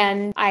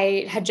 And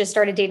I had just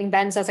started dating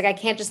Ben. So I was like, I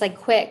can't just like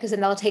quit, because then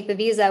they'll take the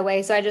visa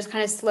away. So I just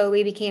kind of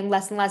slowly became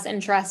less and less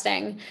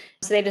interesting.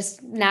 So they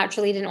just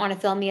naturally didn't want to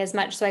film me as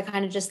much. So I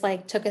kind of just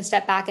like took a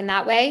step back in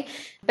that way.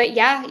 But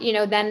yeah,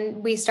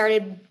 then we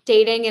started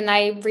dating, and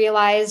I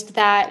realized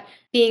that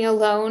being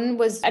alone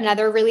was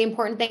another really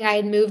important thing. I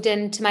had moved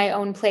into my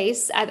own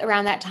place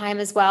around that time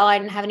as well. I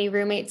didn't have any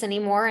roommates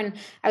anymore, and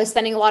I was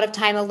spending a lot of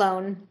time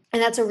alone.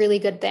 And that's a really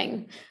good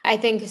thing. I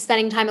think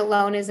spending time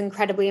alone is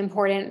incredibly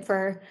important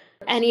for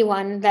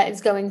anyone that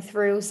is going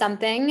through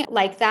something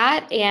like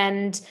that.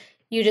 And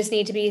you just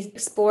need to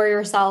explore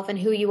yourself and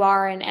who you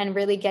are, and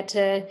really get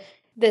to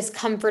this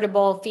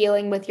comfortable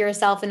feeling with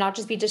yourself and not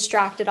just be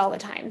distracted all the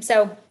time.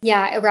 So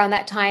yeah, around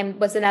that time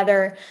was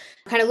another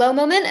kind of low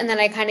moment. And then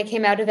I kind of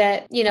came out of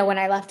it, when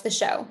I left the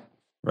show.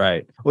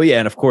 Right. Well, yeah.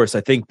 And of course,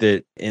 I think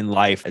that in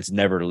life, it's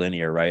never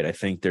linear, right? I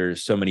think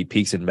there's so many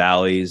peaks and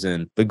valleys.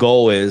 And the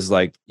goal is,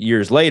 like,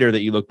 years later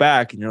that you look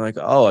back and you're like,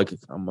 oh, like,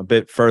 I'm a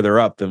bit further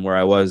up than where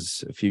I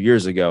was a few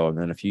years ago. And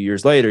then a few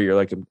years later, you're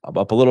like, I'm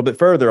up a little bit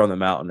further on the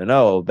mountain. And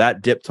oh,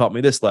 that dip taught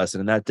me this lesson,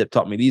 and that dip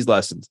taught me these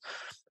lessons.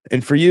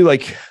 And for you,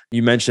 like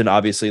you mentioned,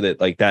 obviously, that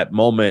like that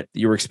moment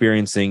you were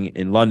experiencing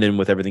in London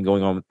with everything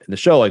going on in the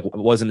show, like, it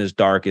wasn't as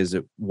dark as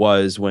it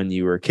was when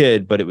you were a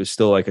kid, but it was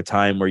still like a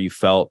time where you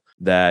felt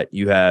that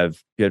you had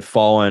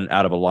fallen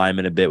out of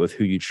alignment a bit with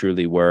who you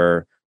truly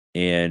were,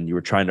 and you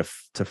were trying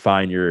to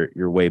find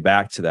your way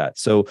back to that.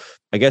 So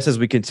I guess as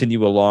we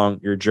continue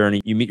along your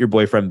journey, you meet your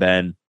boyfriend,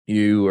 Ben.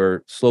 You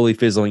are slowly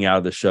fizzling out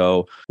of the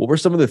show. What were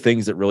some of the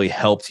things that really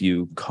helped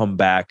you come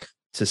back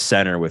to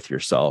center with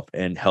yourself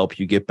and help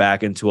you get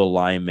back into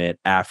alignment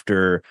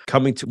after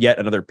coming to yet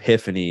another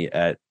epiphany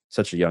at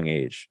such a young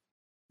age?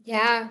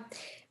 Yeah,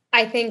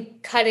 I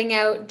think cutting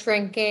out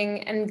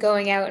drinking and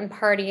going out and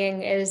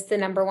partying is the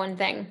number one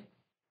thing.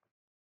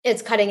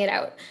 It's cutting it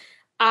out.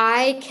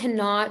 I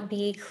cannot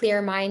be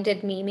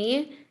clear-minded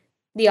Mimi,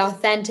 the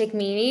authentic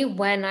Mimi,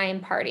 when I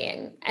am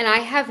partying. And I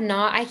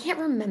can't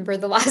remember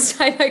the last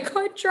time I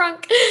got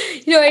drunk.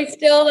 I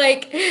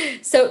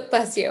still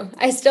bless you.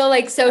 I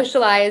still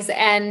socialize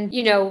and,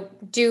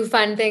 do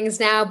fun things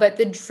now, but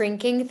the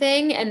drinking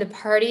thing and the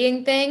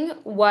partying thing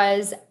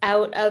was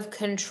out of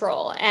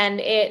control.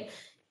 And it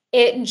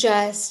it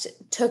just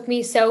took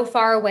me so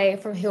far away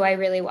from who I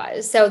really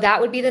was. So that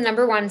would be the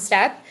number one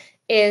step,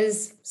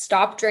 is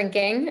stop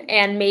drinking.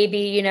 And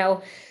maybe,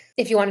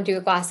 if you want to do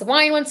a glass of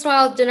wine once in a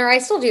while, dinner, I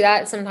still do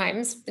that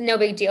sometimes, no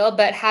big deal.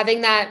 But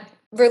having that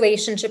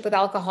relationship with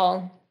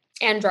alcohol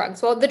and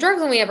drugs. Well, the drugs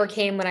only ever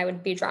came when I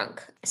would be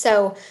drunk.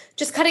 So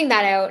just cutting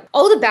that out.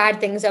 All the bad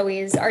things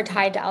always are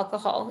tied to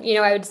alcohol.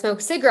 I would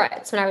smoke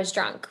cigarettes when I was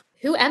drunk.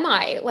 Who am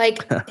I?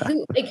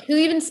 Who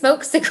even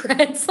smokes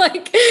cigarettes?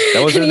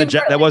 That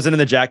wasn't in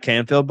the Jack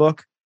Canfield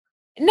book.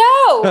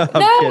 No,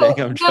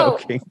 I'm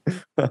joking.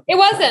 It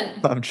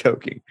wasn't. I'm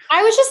joking.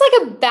 I was just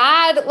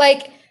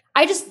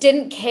I just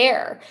didn't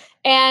care.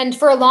 And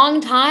for a long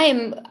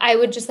time, I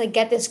would just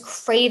get this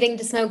craving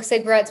to smoke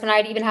cigarettes when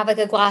I'd even have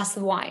a glass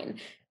of wine.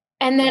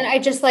 And then I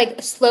just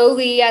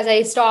slowly, as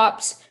I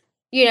stopped,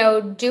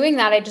 doing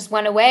that, I just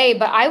went away.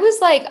 But I was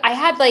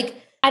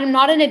I'm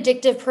not an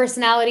addictive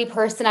personality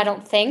person, I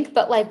don't think.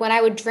 But when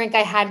I would drink,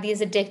 I had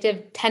these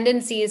addictive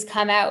tendencies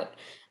come out,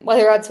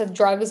 whether that's with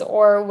drugs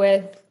or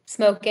with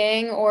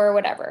smoking or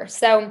whatever.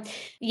 So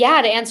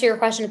yeah, to answer your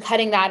question,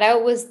 cutting that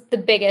out was the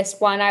biggest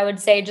one, I would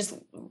say, just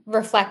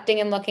reflecting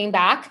and looking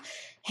back.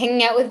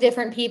 Hanging out with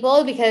different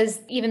people, because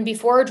even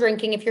before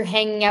drinking, if you're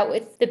hanging out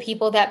with the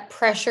people that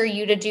pressure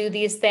you to do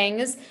these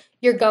things,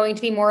 you're going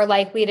to be more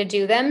likely to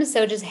do them.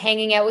 So just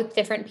hanging out with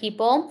different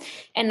people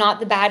and not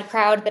the bad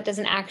crowd that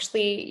doesn't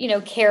actually,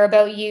 care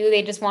about you.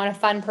 They just want a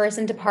fun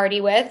person to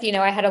party with.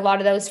 I had a lot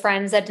of those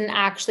friends that didn't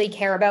actually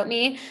care about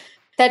me,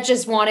 that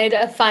just wanted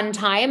a fun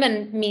time.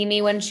 And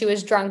Mimi, when she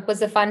was drunk,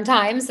 was a fun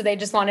time. So they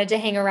just wanted to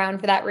hang around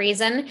for that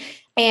reason.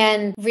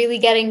 And really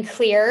getting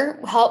clear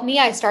helped me.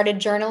 I started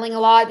journaling a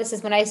lot. This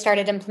is when I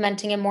started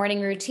implementing a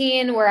morning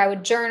routine where I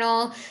would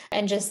journal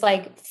and just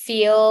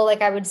feel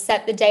like I would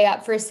set the day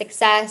up for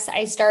success.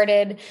 I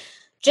started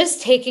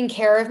just taking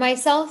care of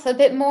myself a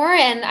bit more.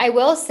 And I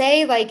will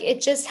say,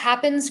 it just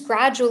happens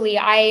gradually.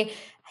 I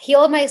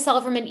healed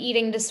myself from an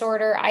eating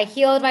disorder. I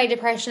healed my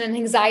depression and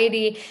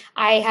anxiety.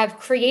 I have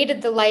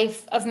created the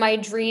life of my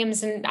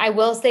dreams. And I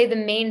will say the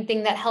main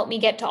thing that helped me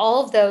get to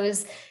all of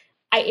those,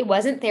 it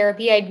wasn't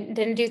therapy. I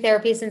didn't do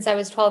therapy since I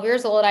was 12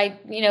 years old.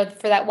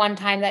 For that one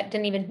time, that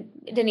didn't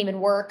even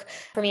work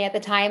for me at the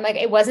time.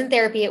 It wasn't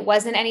therapy. It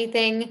wasn't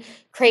anything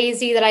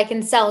crazy that I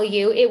can sell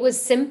you. It was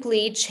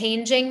simply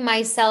changing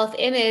my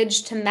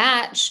self-image to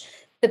match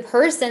the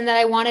person that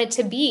I wanted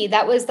to be.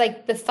 That was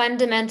the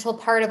fundamental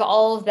part of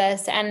all of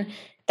this. And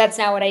that's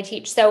now what I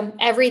teach. So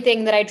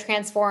everything that I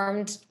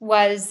transformed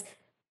was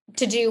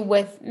to do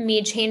with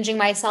me changing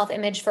my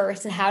self-image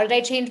first. And how did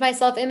I change my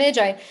self-image?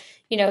 I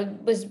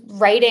was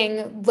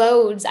writing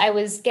loads. I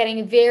was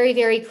getting very,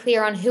 very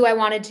clear on who I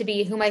wanted to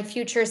be, who my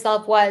future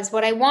self was,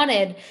 what I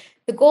wanted,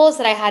 the goals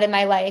that I had in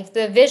my life,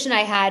 the vision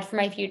I had for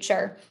my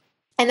future.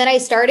 And then I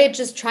started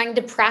just trying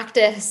to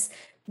practice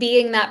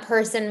being that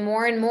person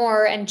more and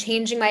more, and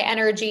changing my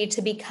energy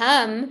to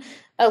become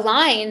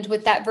aligned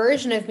with that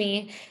version of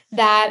me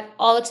that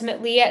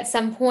ultimately at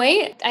some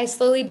point I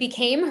slowly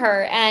became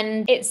her.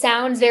 And it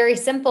sounds very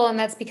simple, and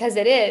that's because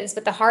it is.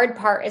 But the hard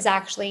part is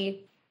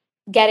actually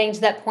getting to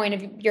that point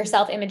of your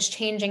self-image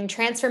changing.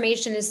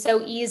 Transformation is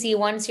so easy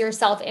once your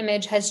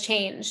self-image has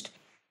changed.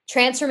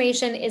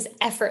 Transformation is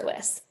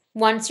effortless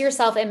once your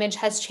self-image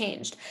has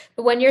changed.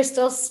 But when you're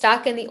still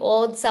stuck in the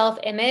old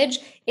self-image,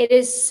 it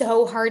is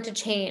so hard to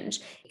change,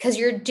 because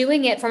you're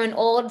doing it from an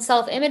old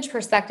self-image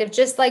perspective.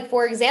 Just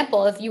for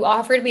example, if you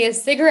offered me a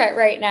cigarette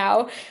right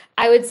now,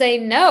 I would say,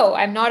 no,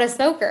 I'm not a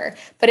smoker.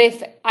 But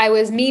if I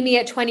was Mimi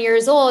at 20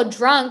 years old,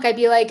 drunk, I'd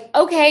be like,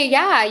 okay,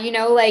 yeah,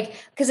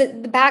 because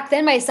back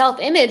then my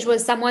self-image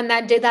was someone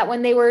that did that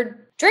when they were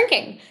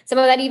drinking,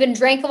 someone that even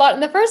drank a lot in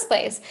the first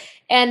place.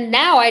 And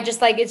now I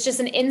just it's just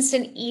an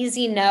instant,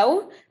 easy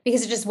no,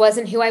 because it just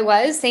wasn't who I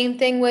was. Same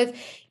thing with,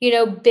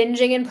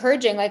 binging and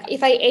purging.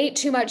 If I ate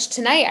too much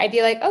tonight, I'd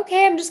be like,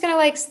 okay, I'm just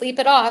going to sleep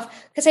it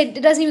off, because it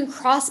doesn't even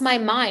cross my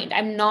mind.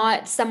 I'm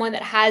not someone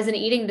that has an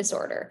eating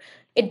disorder.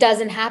 It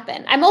doesn't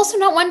happen. I'm also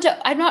not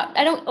I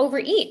don't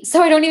overeat.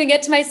 So I don't even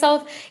get to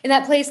myself in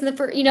that place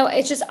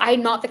it's just,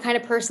 I'm not the kind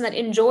of person that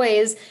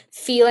enjoys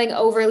feeling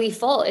overly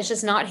full. It's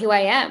just not who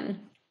I am,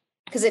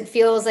 because it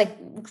feels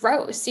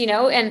gross,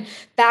 and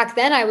back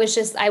then I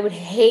would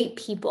hate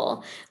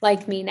people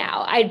like me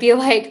now. I'd be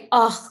like,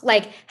 oh,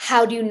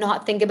 how do you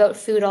not think about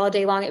food all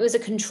day long? It was a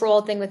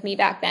control thing with me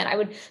back then. I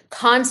would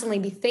constantly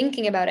be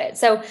thinking about it.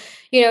 So,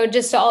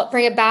 just to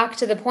bring it back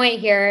to the point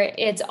here,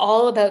 it's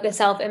all about the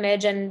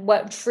self-image, and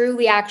what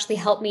truly actually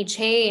helped me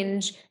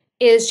change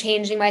is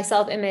changing my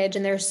self-image.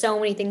 And there's so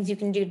many things you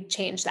can do to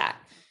change that.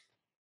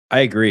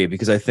 I agree,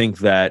 because I think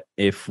that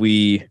if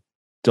we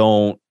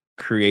don't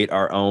create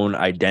our own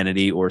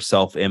identity or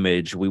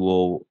self-image, we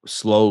will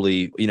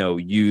slowly,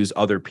 use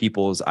other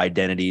people's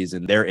identities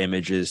and their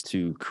images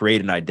to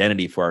create an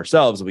identity for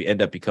ourselves. We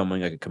end up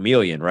becoming like a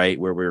chameleon, right?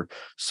 Where we're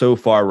so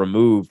far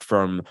removed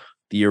from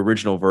the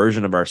original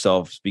version of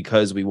ourselves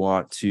because we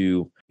want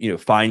to,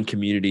 find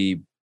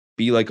community,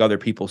 be like other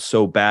people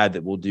so bad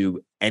that we'll do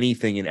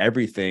anything and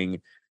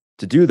everything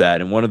to do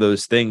that. And one of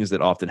those things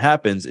that often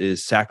happens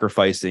is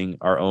sacrificing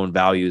our own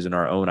values and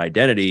our own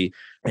identity.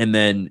 And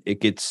then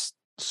it gets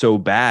so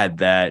bad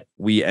that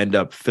we end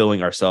up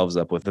filling ourselves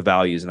up with the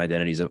values and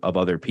identities of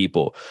other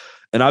people.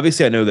 And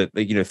obviously I know that,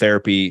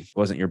 therapy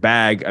wasn't your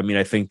bag. I mean,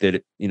 I think that,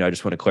 I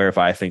just want to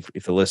clarify, I think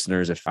if the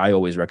listeners, if I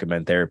always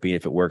recommend therapy,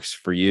 if it works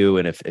for you,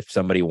 and if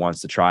somebody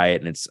wants to try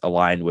it and it's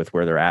aligned with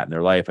where they're at in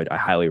their life, I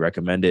highly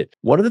recommend it.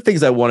 One of the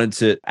things I wanted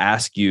to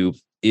ask you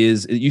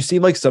is, you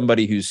seem like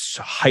somebody who's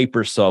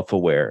hyper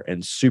self-aware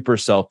and super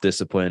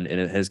self-disciplined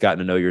and has gotten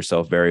to know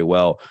yourself very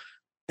well.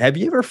 Have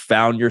you ever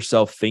found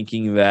yourself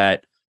thinking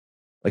that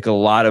like a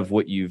lot of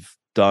what you've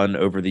done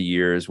over the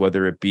years,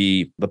 whether it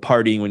be the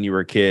partying when you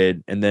were a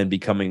kid and then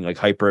becoming like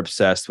hyper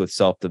obsessed with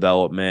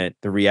self-development,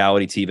 the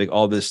reality TV, like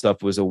all this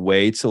stuff was a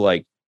way to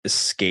like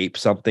escape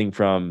something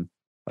from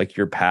like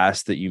your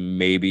past that you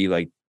maybe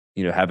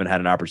haven't had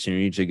an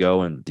opportunity to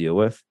go and deal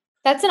with?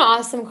 That's an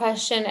awesome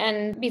question.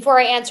 And before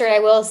I answer it, I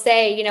will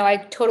say, I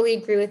totally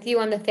agree with you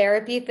on the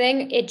therapy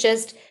thing. It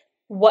just,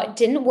 what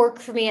didn't work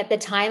for me at the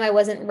time, I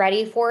wasn't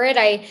ready for it.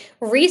 I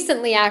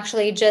recently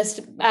actually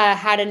just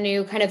had a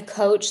new kind of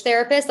coach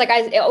therapist.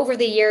 Over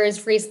the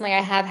years, recently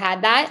I have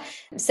had that.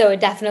 So it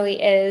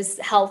definitely is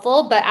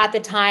helpful. But at the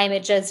time,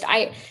 at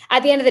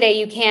the end of the day,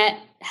 you can't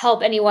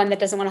help anyone that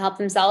doesn't want to help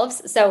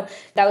themselves. So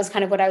that was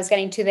kind of what I was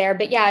getting to there.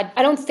 But yeah,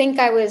 I don't think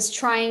I was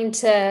trying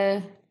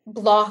to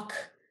block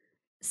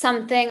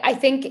something. I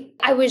think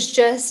I was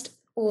just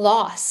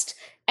lost.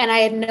 And I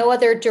had no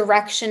other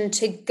direction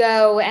to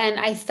go. And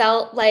I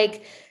felt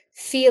like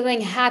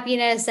feeling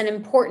happiness and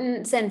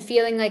importance and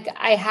feeling like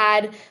I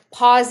had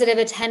positive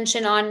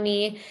attention on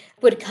me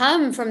would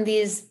come from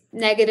these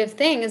negative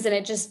things. And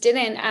it just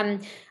didn't.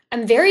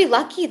 I'm very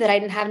lucky that I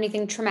didn't have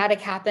anything traumatic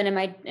happen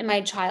in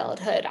my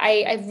childhood.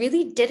 I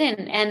really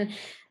didn't. And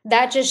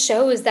that just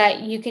shows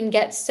that you can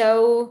get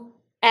so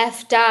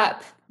effed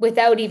up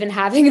without even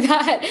having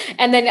that.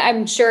 And then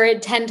I'm sure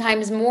 10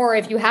 times more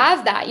if you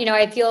have that.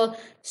 I feel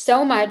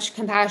so much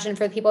compassion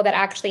for the people that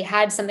actually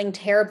had something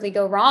terribly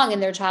go wrong in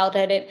their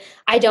childhood.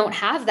 I don't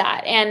have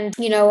that. And,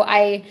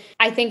 I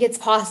think it's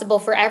possible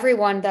for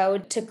everyone, though,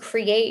 to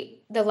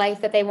create the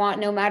life that they want,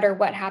 no matter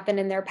what happened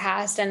in their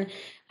past. And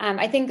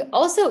I think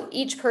also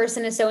each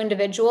person is so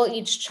individual.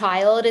 Each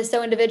child is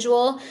so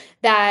individual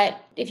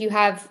that if you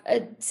have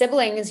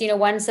siblings,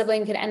 one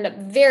sibling could end up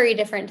very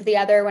different to the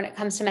other when it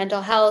comes to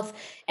mental health,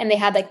 and they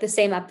had like the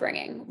same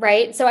upbringing,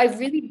 right? So I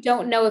really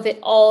don't know if it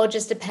all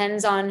just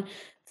depends on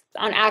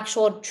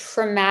actual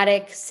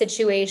traumatic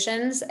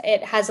situations.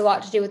 It has a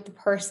lot to do with the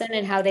person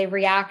and how they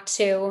react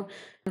to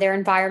their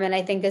environment,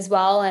 I think, as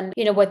well, and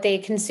what they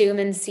consume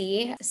and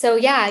see. So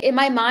yeah, in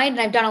my mind,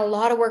 and I've done a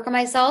lot of work on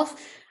myself,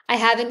 I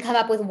haven't come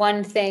up with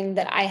one thing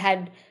that I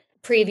had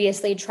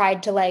previously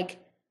tried to like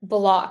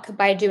block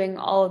by doing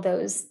all of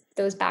those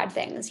bad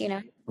things,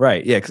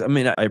 Right. Yeah. Cause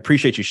I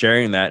appreciate you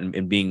sharing that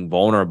and being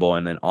vulnerable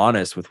and then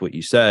honest with what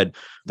you said.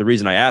 The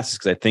reason I ask is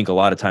because I think a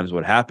lot of times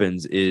what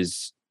happens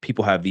is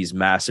people have these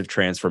massive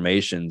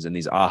transformations and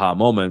these aha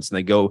moments, and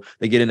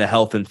they get into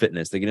health and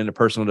fitness, they get into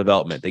personal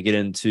development, they get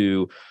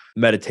into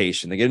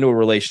meditation, they get into a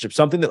relationship,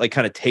 something that like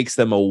kind of takes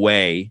them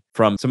away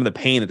from some of the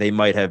pain that they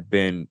might have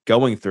been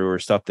going through or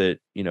stuff that,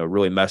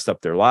 really messed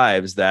up their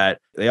lives, that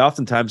they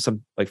oftentimes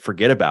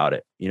forget about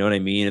it. You know what I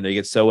mean? And they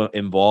get so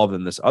involved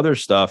in this other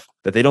stuff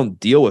that they don't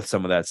deal with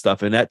some of that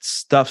stuff. And that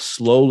stuff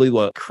slowly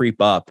will creep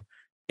up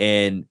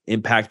and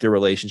impact their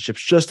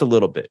relationships just a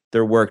little bit,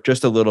 their work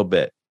just a little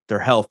bit, their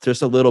health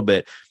just a little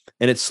bit.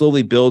 And it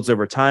slowly builds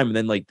over time. And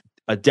then like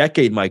a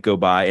decade might go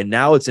by and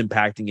now it's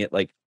impacting it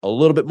like a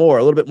little bit more,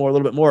 a little bit more, a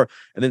little bit more.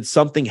 And then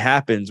something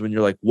happens when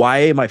you're like, why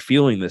am I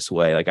feeling this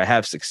way? Like I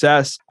have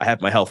success, I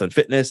have my health and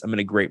fitness, I'm in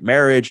a great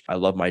marriage, I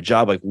love my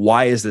job. Like,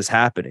 why is this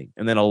happening?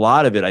 And then a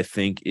lot of it, I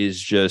think,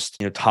 is just,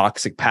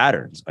 toxic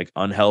patterns, like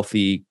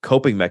unhealthy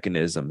coping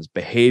mechanisms,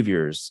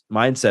 behaviors,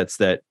 mindsets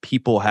that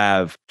people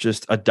have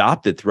just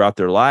adopted throughout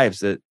their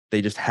lives that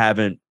they just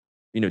haven't,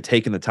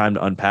 taken the time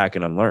to unpack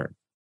and unlearn.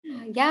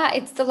 Yeah,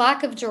 it's the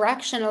lack of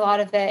direction, a lot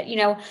of it,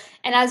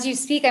 and as you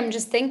speak, I'm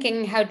just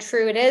thinking how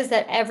true it is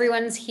that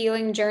everyone's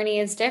healing journey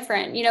is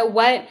different.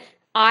 What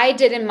I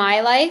did in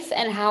my life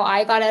and how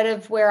I got out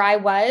of where I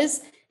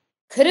was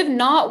could have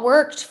not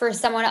worked for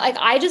someone. Like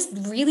I just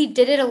really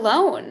did it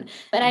alone.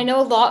 And I know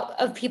a lot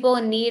of people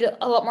need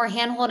a lot more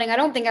handholding. I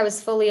don't think I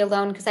was fully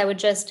alone because I would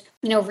just,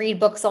 read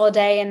books all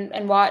day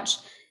and watch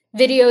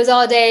videos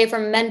all day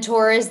from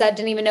mentors that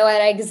didn't even know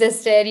that I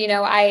existed.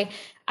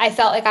 I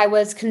felt like I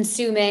was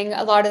consuming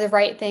a lot of the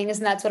right things,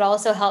 and that's what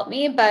also helped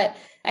me. But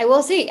I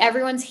will say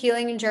everyone's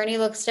healing journey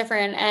looks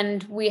different,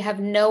 and we have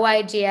no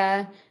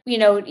idea,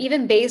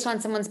 even based on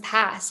someone's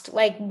past,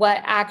 like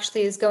what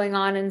actually is going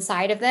on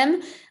inside of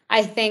them.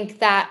 I think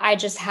that I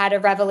just had a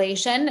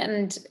revelation,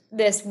 and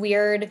this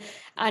weird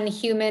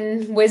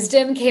unhuman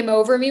wisdom came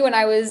over me when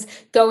I was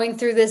going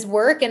through this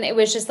work. And it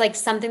was just like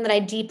something that I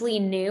deeply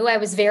knew. I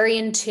was very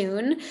in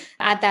tune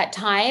at that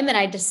time. And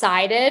I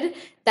decided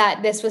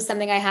that this was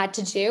something I had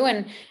to do.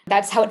 And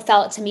that's how it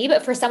felt to me.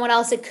 But for someone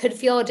else, it could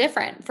feel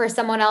different. For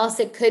someone else,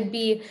 it could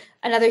be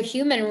another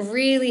human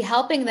really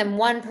helping them,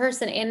 one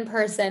person in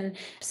person.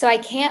 So I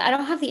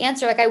don't have the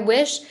answer. Like, I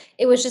wish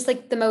it was just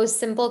like the most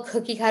simple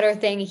cookie cutter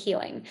thing,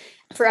 healing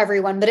for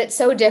everyone, but it's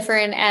so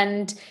different.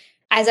 And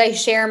as I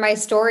share my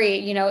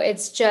story,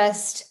 it's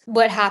just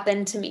what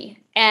happened to me.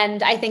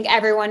 And I think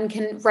everyone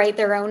can write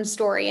their own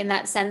story in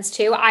that sense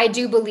too. I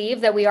do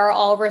believe that we are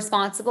all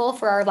responsible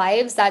for our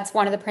lives. That's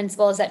one of the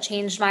principles that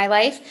changed my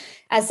life.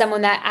 As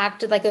someone that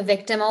acted like a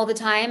victim all the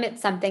time,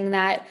 it's something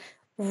that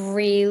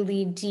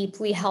really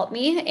deeply helped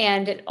me.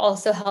 And it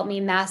also helped me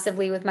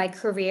massively with my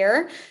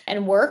career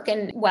and work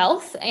and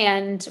wealth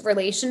and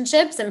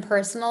relationships and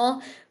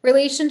personal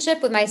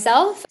relationship with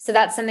myself. So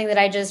that's something that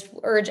I just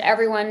urge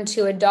everyone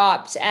to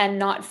adopt and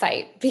not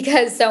fight,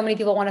 because so many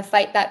people want to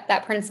fight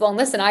that principle. And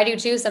listen, I do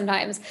too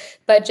sometimes,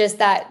 but just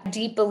that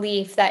deep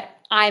belief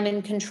that I'm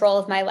in control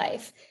of my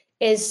life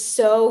is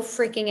so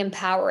freaking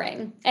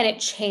empowering, and it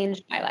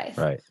changed my life.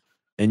 Right.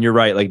 And you're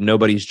right. Like,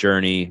 nobody's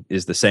journey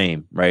is the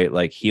same, right?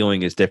 Like,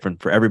 healing is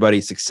different for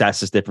everybody.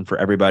 Success is different for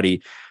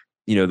everybody.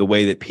 The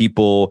way that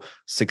people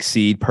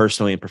succeed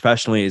personally and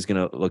professionally is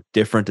going to look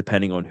different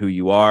depending on who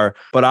you are.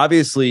 But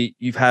obviously,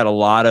 you've had a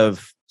lot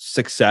of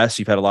success.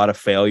 You've had a lot of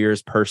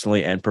failures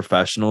personally and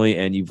professionally,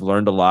 and you've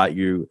learned a lot.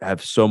 You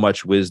have so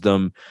much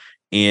wisdom.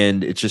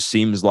 And it just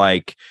seems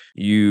like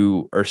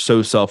you are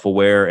so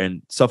self-aware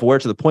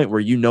to the point where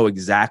you know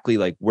exactly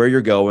like where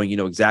you're going, you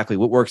know exactly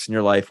what works in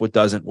your life, what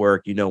doesn't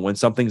work, when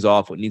something's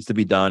off, what needs to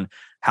be done,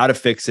 how to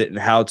fix it, and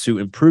how to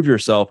improve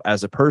yourself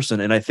as a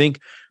person. And I think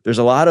there's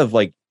a lot of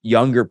like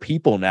younger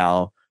people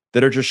now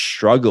that are just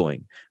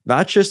struggling,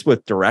 not just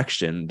with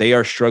direction. They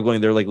are struggling.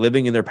 They're like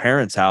living in their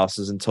parents'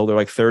 houses until they're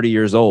like 30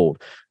 years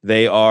old.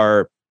 They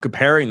are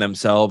comparing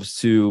themselves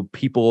to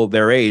people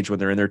their age when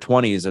they're in their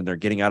 20s and they're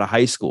getting out of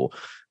high school.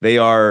 They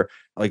are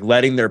like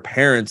letting their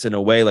parents in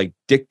a way like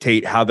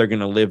dictate how they're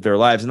going to live their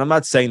lives. And I'm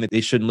not saying that they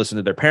shouldn't listen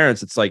to their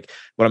parents. It's like,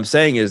 what I'm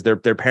saying is their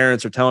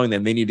parents are telling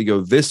them they need to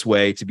go this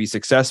way to be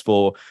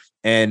successful.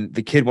 And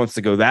the kid wants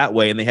to go that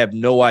way, and they have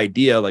no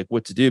idea like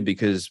what to do,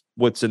 because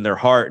what's in their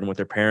heart and what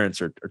their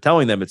parents are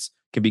telling them,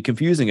 can be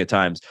confusing at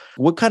times.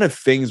 What kind of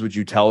things would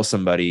you tell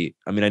somebody?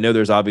 I mean, I know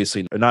there's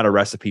obviously not a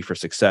recipe for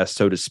success,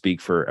 so to speak,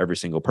 for every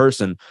single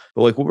person,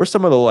 but like, what were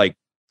some of the like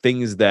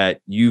things that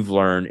you've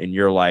learned in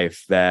your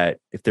life that,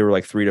 if there were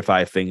like 3 to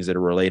 5 things that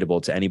are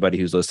relatable to anybody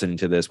who's listening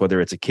to this,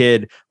 whether it's a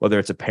kid, whether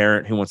it's a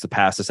parent who wants to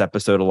pass this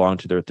episode along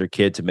to their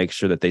kid to make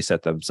sure that they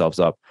set themselves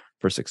up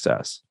for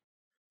success?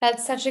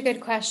 That's such a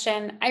good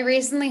question. I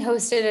recently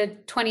hosted a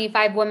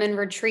 25 women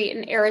retreat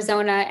in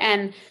Arizona,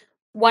 and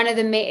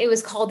it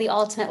was called the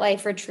Ultimate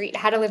Life Retreat,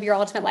 How to Live Your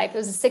Ultimate Life. It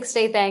was a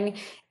 6-day thing.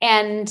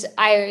 And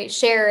I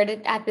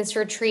shared at this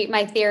retreat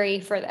my theory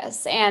for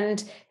this.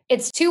 And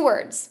it's 2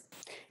 words: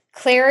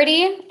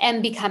 clarity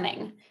and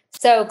becoming.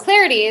 So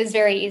clarity is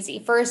very easy.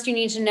 First, you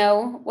need to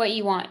know what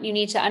you want. You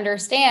need to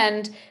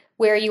understand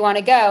where you want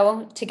to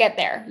go to get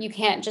there. You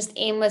can't just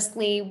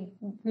aimlessly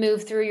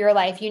move through your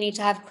life. You need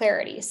to have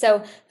clarity.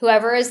 So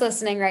whoever is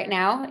listening right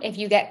now, if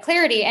you get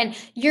clarity, and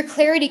your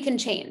clarity can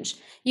change.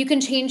 You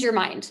can change your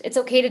mind. It's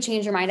okay to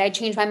change your mind. I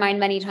changed my mind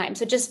many times.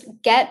 So just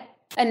get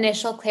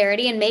initial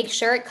clarity and make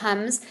sure it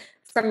comes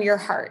from your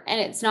heart. And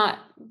it's not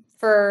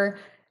for,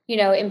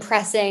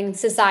 impressing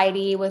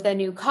society with a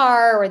new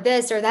car or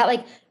this or that.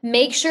 Like,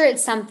 make sure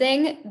it's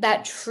something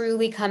that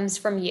truly comes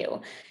from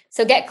you.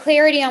 So get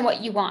clarity on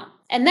what you want.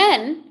 And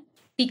then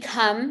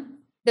become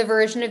the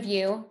version of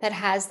you that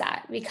has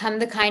that. Become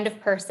the kind of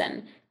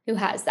person who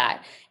has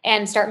that,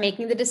 and start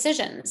making the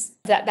decisions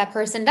that that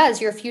person does.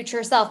 Your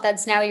future self,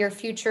 that's now your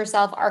future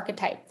self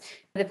archetype.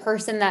 The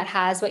person that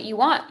has what you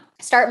want.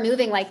 Start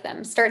moving like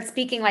them, start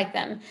speaking like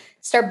them,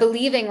 start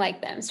believing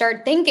like them,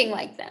 start thinking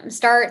like them,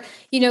 start,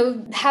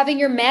 having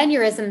your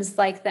mannerisms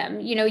like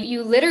them.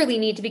 You literally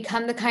need to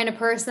become the kind of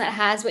person that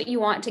has what you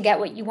want to get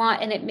what you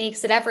want, and it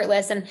makes it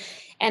effortless. And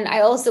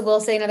I also will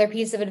say another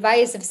piece of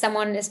advice: if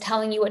someone is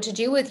telling you what to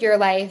do with your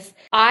life,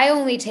 I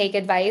only take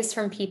advice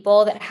from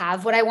people that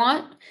have what I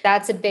want.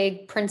 That's a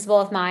big principle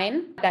of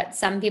mine that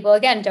some people,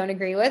 again, don't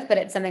agree with, but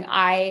it's something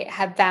I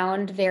have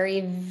found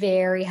very,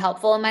 very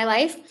helpful in my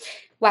life.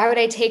 Why would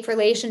I take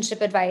relationship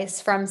advice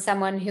from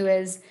someone who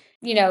is,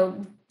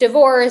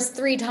 divorced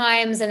 3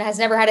 times and has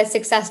never had a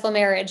successful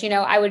marriage?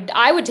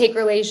 I would take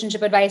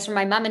relationship advice from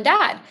my mom and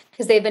dad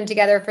because they've been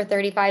together for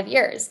 35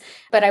 years,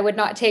 but I would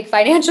not take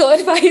financial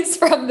advice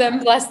from them,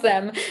 bless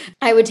them.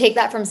 I would take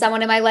that from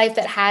someone in my life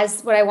that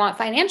has what I want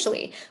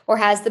financially, or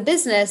has the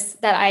business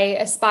that I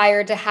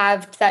aspire to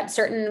have to that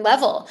certain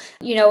level.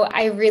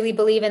 I really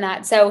believe in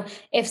that. So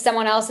if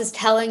someone else is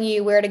telling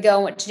you where to go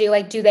and what to do,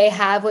 like, do they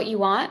have what you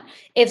want?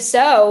 If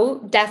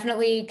so,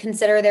 definitely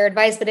consider their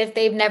advice. But if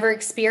they've never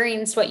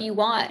experienced what you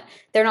want, not.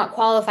 They're not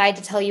qualified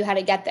to tell you how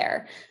to get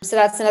there. So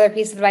that's another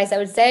piece of advice I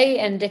would say.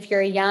 And if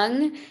you're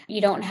young,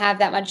 you don't have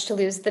that much to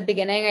lose at the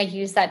beginning. I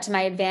use that to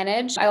my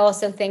advantage. I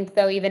also think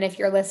though, even if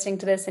you're listening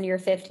to this and you're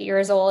 50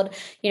 years old,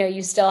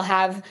 you still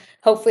have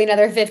hopefully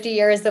another 50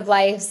 years of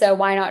life. So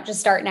why not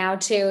just start now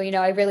too?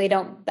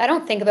 I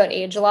don't think about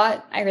age a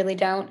lot. I really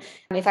don't.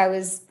 If I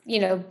was,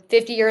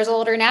 50 years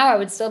older now, I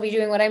would still be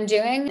doing what I'm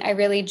doing. I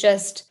really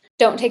just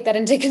don't take that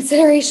into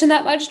consideration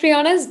that much, to be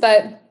honest,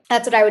 but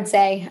that's what I would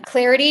say.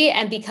 Clarity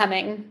and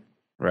becoming.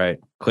 Right.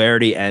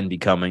 Clarity and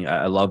becoming.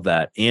 I love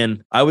that.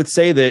 And I would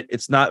say that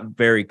it's not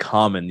very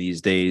common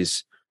these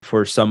days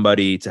for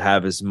somebody to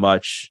have as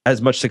much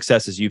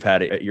success as you've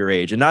had at your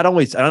age. And not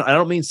only, I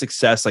don't mean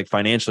success like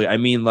financially. I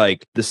mean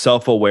like the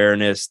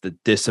self-awareness, the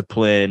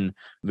discipline,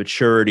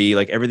 maturity,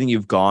 like everything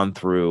you've gone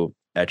through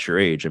at your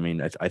age. I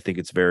mean, I think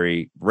it's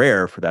very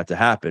rare for that to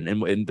happen.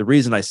 And the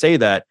reason I say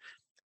that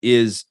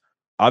is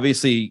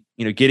obviously,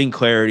 getting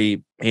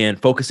clarity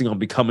and focusing on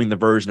becoming the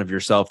version of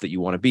yourself that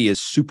you want to be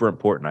is super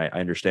important. I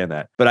understand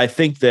that. But I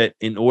think that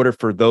in order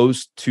for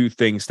those two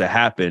things to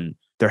happen,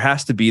 there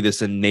has to be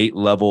this innate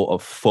level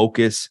of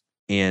focus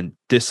and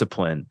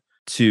discipline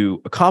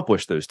to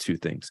accomplish those two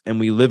things.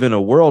 And we live in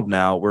a world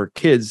now where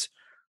kids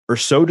are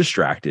so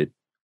distracted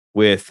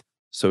with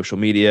social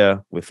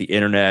media, with the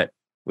internet,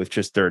 with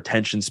just their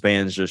attention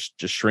spans just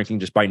shrinking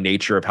just by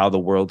nature of how the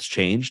world's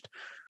changed.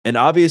 And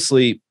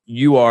obviously,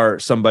 you are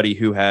somebody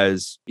who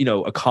has,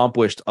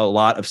 accomplished a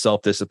lot of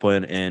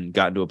self-discipline and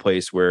gotten to a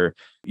place where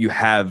you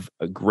have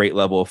a great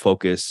level of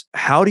focus.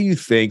 How do you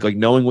think, like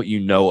knowing what you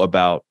know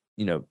about,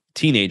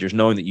 teenagers,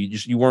 knowing that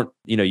you weren't,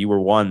 you were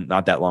one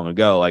not that long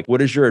ago, like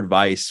what is your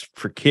advice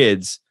for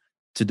kids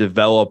to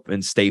develop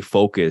and stay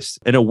focused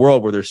in a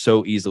world where they're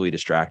so easily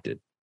distracted?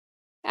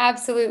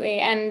 Absolutely.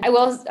 And I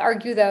will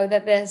argue, though,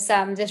 that this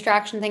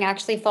distraction thing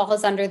actually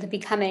falls under the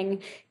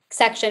becoming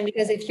section,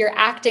 because if you're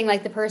acting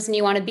like the person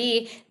you want to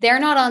be, they're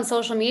not on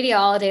social media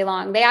all day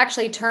long. They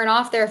actually turn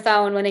off their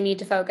phone when they need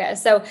to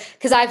focus. So,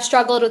 because I've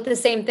struggled with the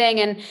same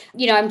thing, and,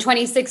 I'm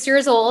 26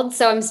 years old,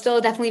 so I'm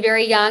still definitely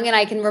very young, and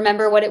I can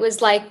remember what it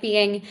was like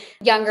being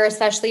younger,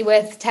 especially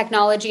with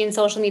technology and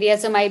social media.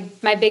 So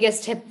my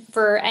biggest tip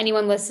for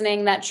anyone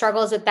listening that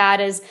struggles with that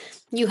is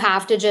you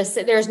have to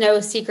there's no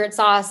secret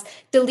sauce.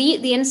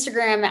 Delete the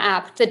Instagram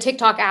app, the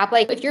TikTok app.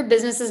 Like if your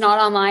business is not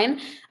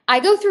online, I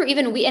go through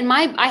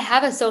I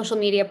have a social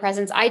media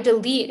presence. I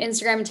delete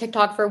Instagram and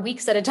TikTok for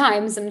weeks at a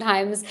time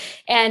sometimes.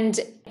 And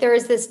there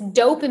is this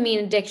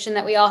dopamine addiction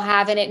that we all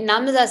have, and it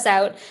numbs us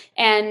out.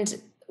 And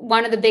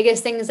one of the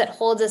biggest things that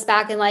holds us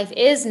back in life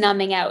is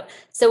numbing out.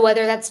 So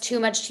whether that's too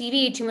much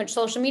TV, too much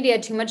social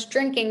media, too much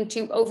drinking,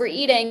 too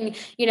overeating,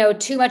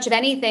 too much of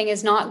anything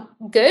is not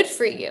good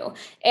for you.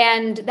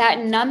 And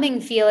that numbing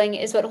feeling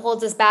is what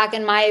holds us back.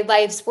 And my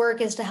life's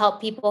work is to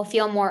help people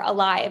feel more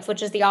alive,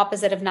 which is the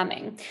opposite of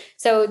numbing.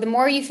 So the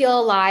more you feel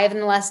alive and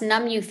the less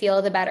numb you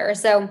feel, the better.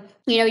 So,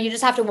 you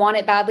just have to want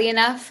it badly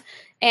enough.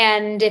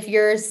 And if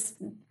you're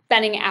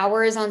spending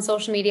hours on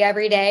social media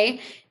every day,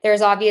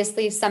 there's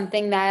obviously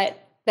something that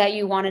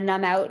you want to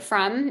numb out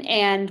from.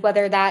 And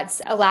whether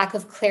that's a lack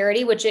of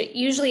clarity, which it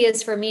usually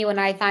is for me when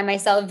I find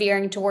myself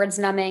veering towards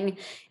numbing,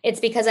 it's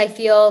because I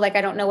feel like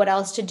I don't know what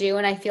else to do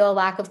and I feel a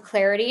lack of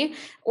clarity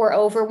or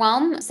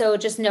overwhelm. So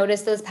just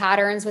notice those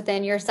patterns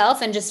within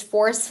yourself and just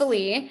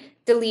forcefully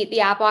delete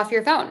the app off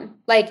your phone.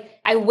 Like,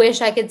 I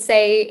wish I could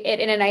say it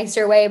in a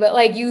nicer way, but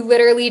like you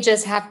literally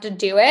just have to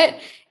do it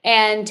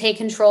and take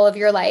control of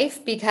your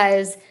life,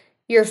 because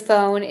your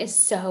phone is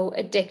so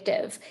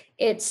addictive.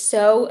 It's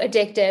so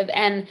addictive.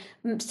 And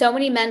so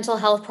many mental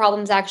health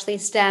problems actually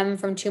stem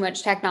from too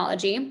much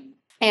technology.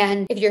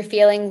 And if you're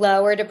feeling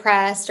low or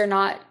depressed or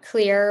not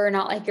clear or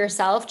not like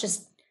yourself,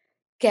 just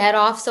get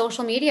off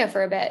social media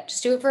for a bit.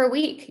 Just do it for a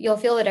week. You'll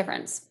feel the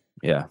difference.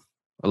 Yeah.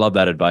 I love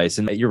that advice.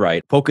 And you're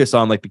right. Focus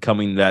on like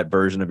becoming that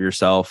version of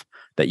yourself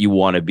that you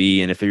want to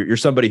be. And if you're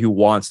somebody who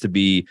wants to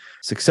be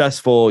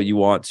successful, you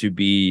want to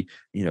be,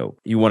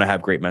 you want to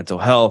have great mental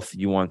health,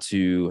 you want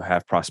to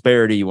have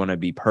prosperity, you want to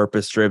be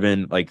purpose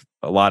driven. Like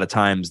a lot of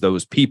times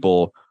those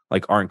people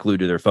like aren't glued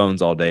to their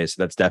phones all day.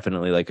 So that's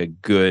definitely like a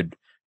good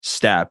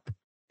step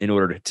in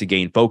order to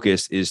gain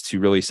focus, is to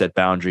really set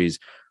boundaries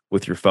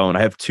with your phone.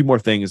 I have two more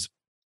things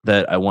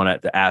that I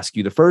want to ask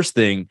you. The first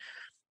thing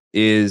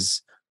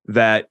is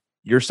that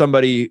you're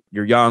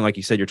young, like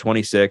you said, you're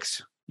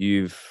 26.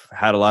 You've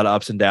had a lot of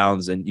ups and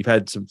downs, and you've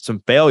had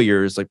some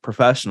failures like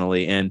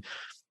professionally. And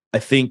I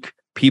think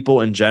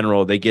people in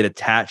general, they get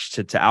attached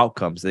to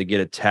outcomes. They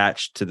get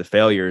attached to the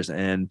failures,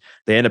 and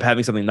they end up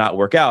having something not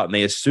work out. And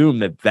they assume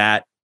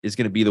that is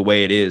going to be the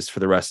way it is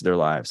for the rest of their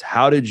lives.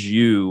 How did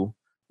you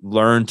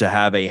learn to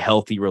have a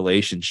healthy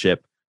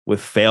relationship with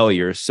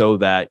failure so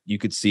that you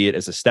could see it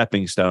as a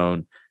stepping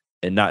stone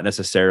and not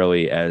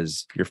necessarily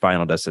as your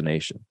final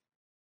destination?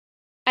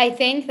 I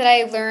think that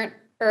I learned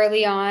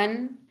early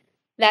on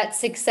that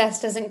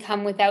success doesn't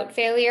come without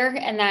failure,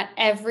 and that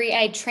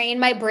I train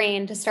my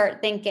brain to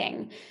start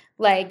thinking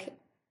like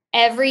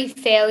every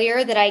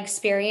failure that I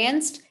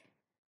experienced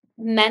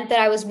meant that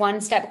I was one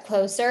step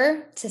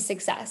closer to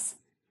success.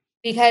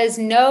 because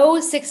no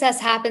success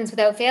happens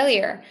without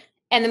failure.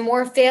 And the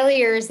more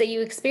failures that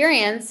you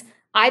experience,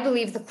 I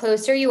believe the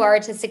closer you are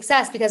to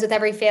success, because with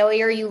every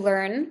failure you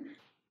learn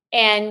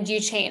and you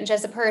change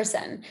as a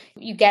person.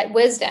 You get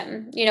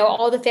wisdom.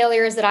 All the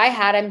failures that I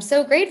had, I'm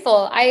so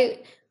grateful. I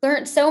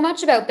learned so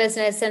much about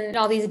business and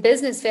all these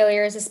business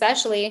failures,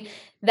 especially,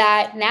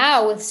 that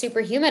now with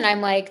Superhuman, I'm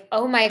like,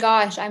 oh my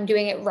gosh, I'm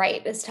doing it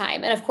right this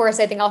time. And of course,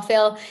 I think I'll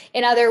fail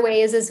in other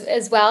ways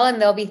as well.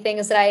 And there'll be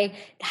things that I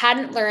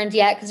hadn't learned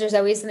yet, because there's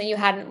always something you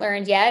hadn't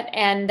learned yet.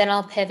 And then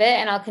I'll pivot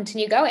and I'll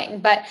continue going.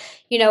 But,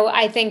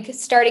 I think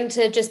starting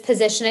to just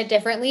position it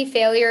differently,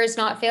 failure is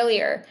not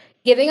failure.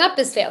 Giving up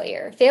is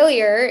failure.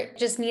 Failure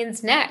just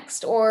means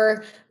next,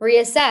 or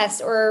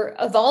reassess, or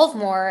evolve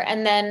more,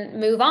 and then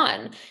move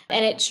on.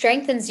 And it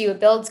strengthens you. It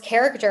builds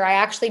character. I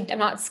actually am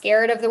not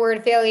scared of the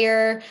word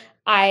failure.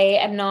 I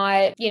am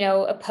not,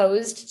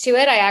 opposed to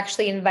it. I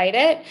actually invite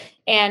it.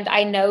 And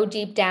I know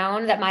deep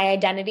down that my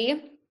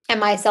identity and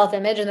my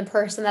self-image and the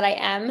person that I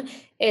am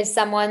is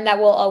someone that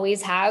will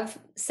always have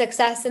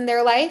success in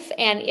their life.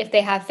 And if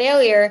they have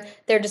failure,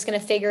 they're just going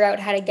to figure out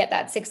how to get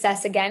that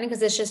success again,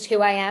 because it's just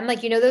who I am.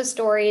 Like, those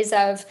stories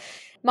of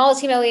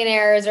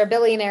multimillionaires or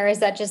billionaires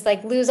that just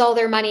like lose all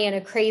their money in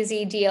a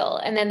crazy deal,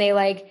 and then they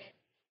like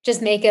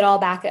just make it all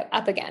back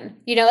up again.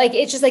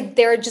 It's just like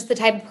they're just the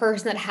type of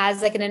person that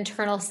has like an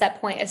internal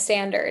set point, a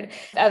standard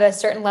of a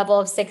certain level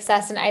of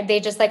success. And they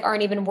just like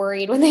aren't even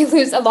worried when they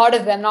lose. A lot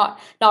of them,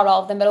 not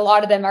all of them, but a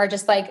lot of them are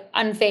just like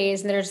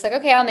unfazed, and they're just like,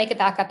 okay, I'll make it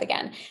back up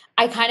again.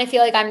 I kind of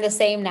feel like I'm the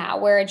same now,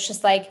 where it's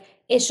just like,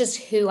 it's just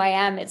who I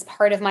am. It's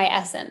part of my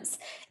essence.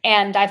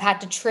 And I've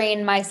had to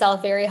train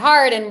myself very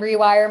hard and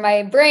rewire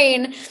my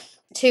brain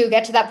to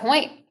get to that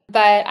point.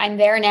 But I'm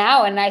there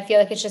now, and I feel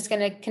like it's just going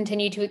to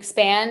continue to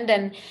expand.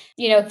 And,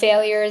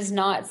 failure is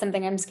not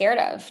something I'm scared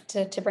of,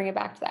 to bring it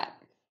back to that.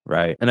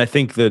 Right. And I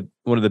think that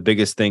one of the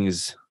biggest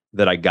things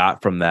that I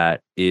got from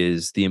that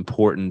is the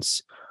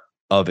importance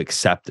of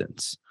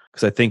acceptance.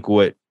 Because I think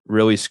what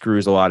really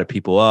screws a lot of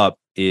people up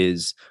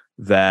is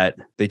that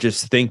they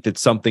just think that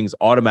something's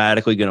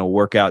automatically going to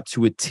work out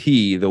to a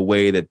T the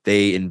way that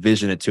they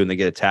envision it to, and they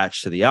get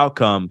attached to the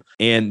outcome.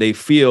 And they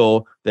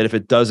feel that if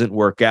it doesn't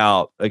work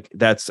out, like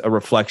that's a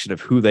reflection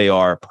of who they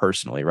are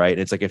personally, right?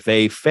 And it's like if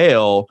they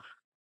fail,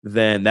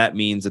 then that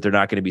means that they're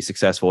not going to be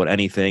successful at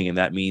anything. And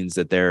that means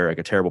that they're like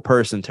a terrible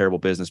person, terrible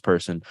business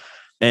person.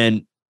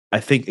 And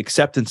I think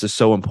acceptance is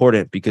so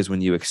important, because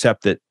when you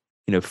accept that,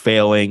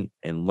 failing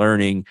and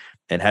learning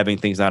and having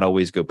things not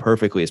always go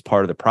perfectly as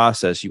part of the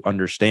process, you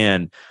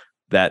understand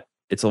that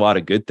it's a lot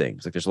of good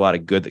things. Like there's a lot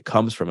of good that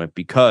comes from it,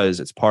 because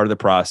it's part of the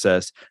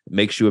process. It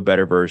makes you a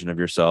better version of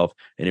yourself,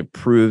 and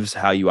improves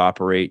how you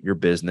operate your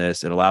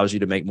business. It allows you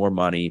to make more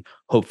money,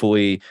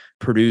 hopefully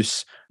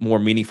produce more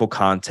meaningful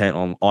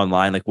content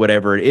online, like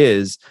whatever it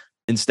is.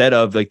 Instead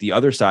of like the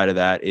other side of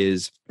that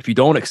is, if you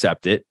don't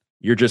accept it,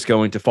 you're just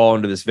going to fall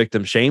into this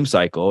victim shame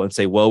cycle and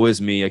say, woe is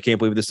me. I can't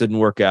believe this didn't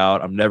work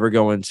out. I'm never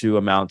going to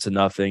amount to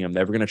nothing. I'm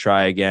never going to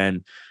try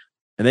again.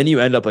 And then you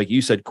end up, like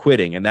you said,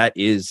 quitting. And that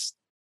is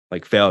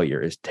like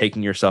failure, is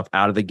taking yourself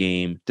out of the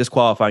game,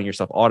 disqualifying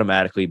yourself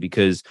automatically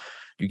because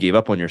you gave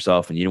up on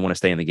yourself and you didn't want to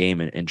stay in the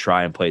game and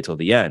try and play till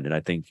the end. And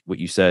I think what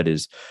you said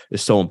is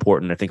so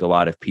important. I think a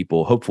lot of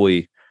people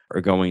hopefully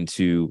are going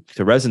to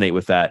resonate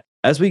with that.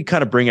 As we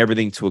kind of bring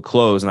everything to a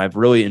close, and I've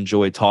really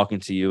enjoyed talking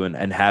to you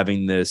and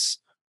having this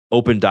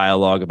open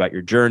dialogue about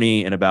your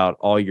journey and about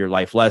all your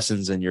life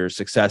lessons and your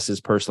successes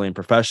personally and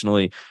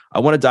professionally, I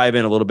want to dive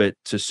in a little bit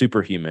to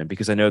Superhuman,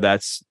 because I know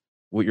that's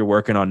what you're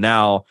working on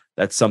now.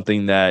 That's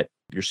something that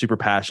you're super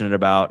passionate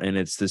about. And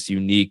it's this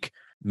unique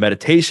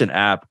meditation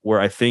app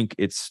where I think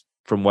it's,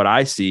 from what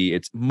I see,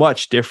 it's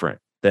much different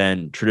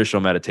than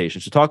traditional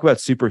meditation. So talk about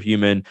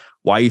Superhuman,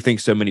 why you think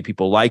so many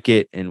people like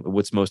it, and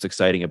what's most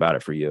exciting about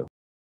it for you.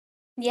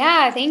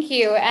 Yeah, thank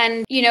you.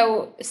 And,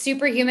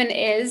 Superhuman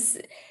is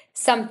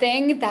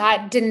something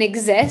that didn't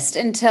exist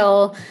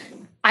until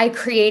I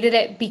created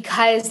it,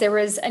 because there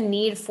was a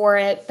need for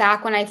it.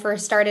 Back when I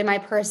first started my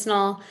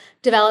personal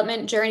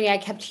development journey, I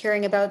kept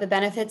hearing about the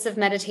benefits of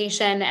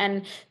meditation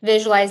and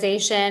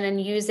visualization,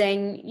 and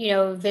using,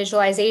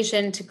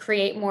 visualization to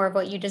create more of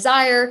what you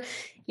desire,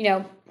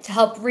 to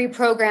help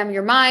reprogram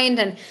your mind,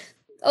 and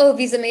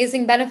these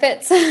amazing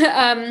benefits.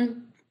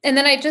 And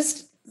then I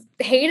just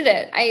hated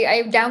it.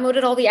 I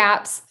downloaded all the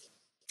apps.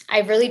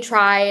 I really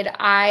tried.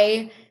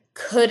 I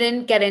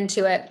couldn't get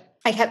into it.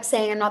 I kept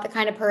saying I'm not the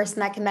kind of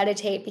person that can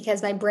meditate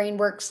because my brain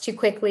works too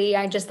quickly.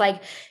 I just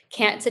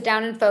can't sit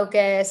down and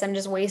focus. I'm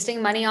just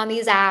wasting money on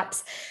these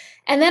apps.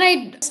 And then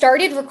I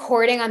started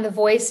recording on the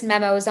voice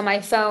memos on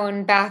my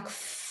phone back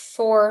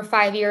 4 or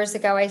 5 years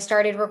ago. I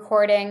started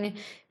recording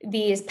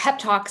these pep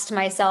talks to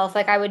myself.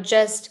 I would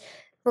just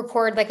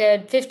record a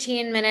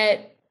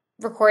 15-minute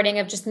recording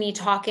of just me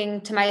talking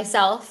to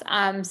myself,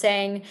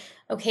 saying,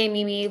 okay,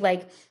 Mimi,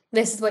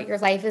 this is what your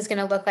life is going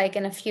to look like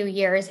in a few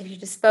years if you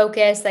just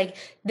focus.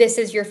 This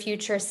is your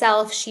future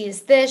self. She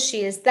is this,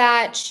 she is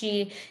that.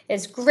 She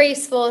is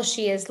graceful,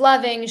 she is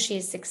loving,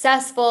 she's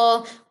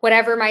successful.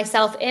 whatever my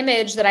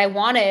self-image that I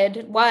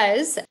wanted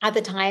was at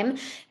the time.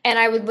 And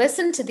I would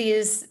listen to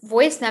these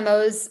voice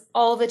memos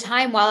all the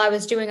time while I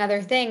was doing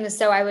other things.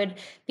 So I would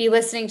be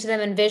listening to them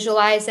and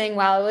visualizing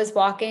while I was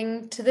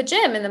walking to the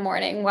gym in the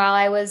morning, while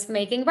I was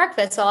making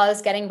breakfast, while I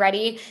was getting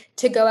ready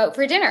to go out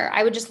for dinner.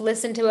 I would just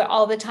listen to it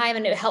all the time,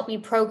 and it helped me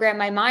program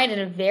my mind in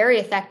a very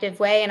effective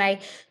way. And I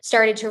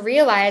started to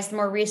realize, the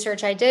more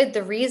research I did,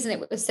 the reason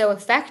it was so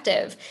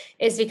effective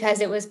is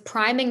because it was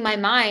priming my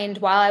mind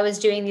while I was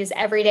doing these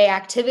everyday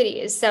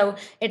activities. So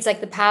it's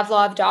like the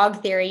Pavlov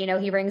dog theory,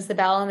 he rings the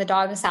bell and the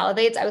dog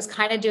salivates. I was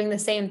kind of doing the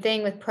same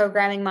thing with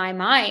programming my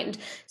mind.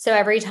 So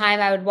every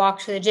time I would walk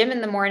to the gym in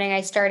the morning,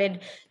 I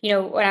started,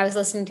 when I was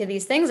listening to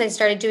these things, I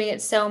started doing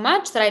it so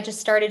much that I just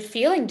started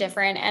feeling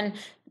different and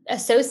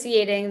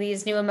associating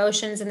these new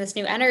emotions and this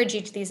new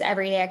energy to these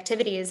everyday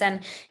activities.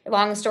 And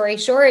long story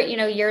short,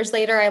 years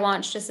later, I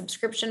launched a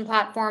subscription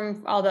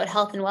platform all about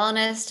health and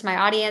wellness to my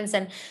audience.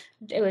 And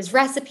it was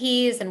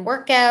recipes and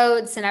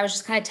workouts. And I was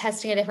just kind of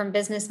testing a different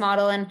business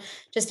model. And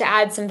just to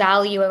add some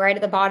value, right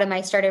at the bottom,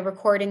 I started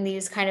recording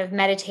these kind of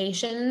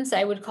meditations,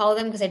 I would call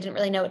them, because I didn't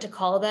really know what to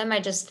call them. I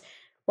just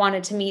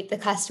wanted to meet the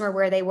customer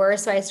where they were.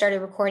 So I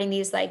started recording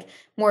these like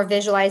more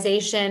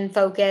visualization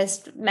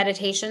focused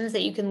meditations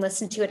that you can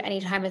listen to at any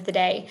time of the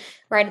day,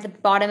 right at the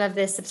bottom of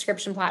this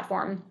subscription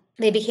platform.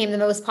 They became the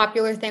most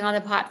popular thing on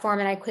the platform,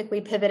 and I quickly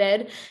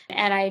pivoted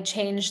and I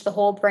changed the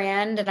whole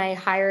brand, and I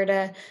hired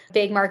a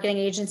big marketing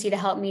agency to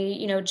help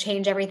me,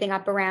 change everything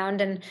up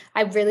around. And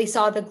I really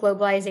saw the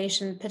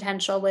globalization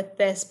potential with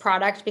this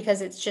product,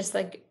 because it's just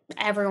like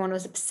everyone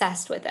was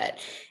obsessed with it.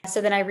 So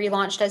then I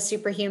relaunched as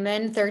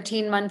Superhuman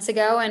 13 months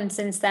ago. And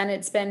since then,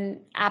 it's been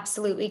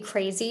absolutely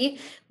crazy.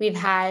 We've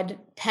had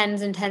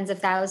tens and tens of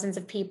thousands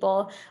of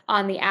people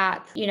on the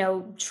app,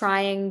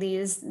 trying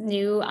these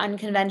new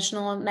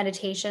unconventional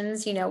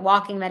meditations,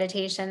 walking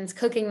meditations,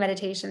 cooking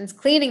meditations,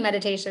 cleaning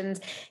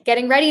meditations,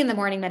 getting ready in the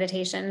morning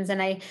meditations.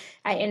 And I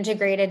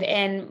integrated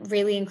in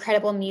really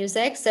incredible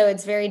music. So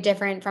it's very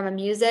different from a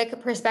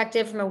music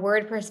perspective, from a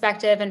word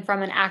perspective, and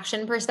from an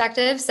action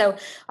perspective. So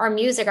our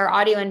music, our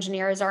audio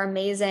engineers are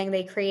amazing.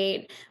 They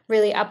create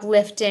really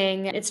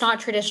uplifting. It's not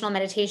traditional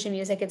meditation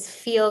music. It's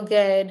feel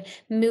good,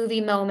 movie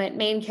moment,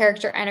 main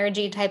character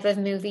energy type of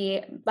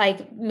movie,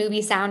 like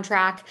movie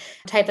soundtrack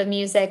type of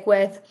music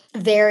with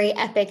very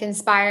epic,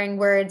 inspiring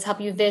words, help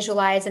you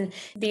visualize. And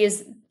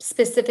these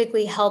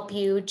specifically help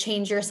you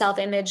change your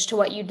self-image to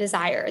what you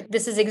desire.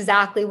 This is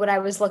exactly what I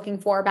was looking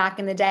for back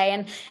in the day.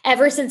 And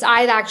ever since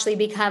I've actually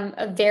become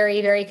a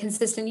very, very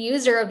consistent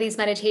user of these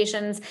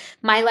meditations,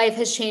 my life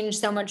has changed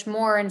so much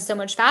more and so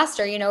much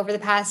faster. Over the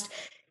past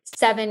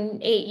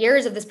 7-8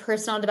 years of this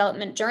personal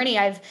development journey,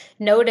 I've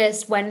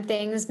noticed when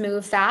things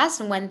move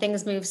fast and when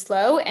things move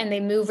slow. And they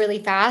move really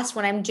fast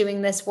when I'm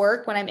doing this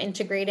work, when I'm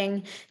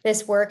integrating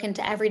this work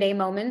into everyday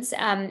moments.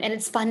 And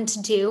it's fun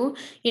to do.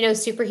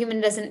 Superhuman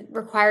doesn't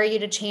require you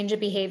to change a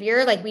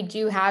behavior. Like, we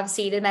do have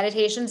seated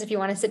meditations if you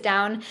want to sit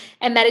down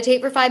and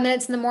meditate for 5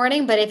 minutes in the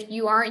morning. But if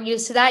you aren't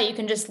used to that, you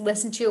can just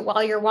listen to it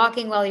while you're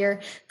walking, while you're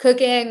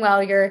cooking,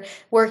 while you're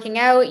working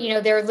out.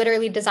 They're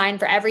literally designed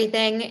for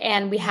everything.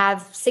 And we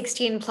have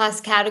 16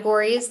 plus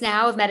categories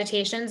now of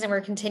meditations, and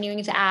we're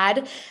continuing to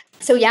add.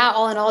 So yeah,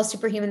 all in all,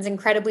 Superhuman's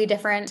incredibly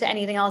different to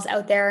anything else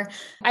out there.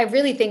 I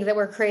really think that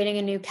we're creating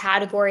a new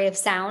category of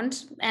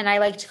sound, and I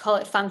like to call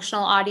it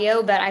functional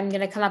audio, but I'm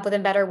going to come up with a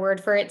better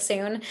word for it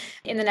soon.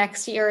 In the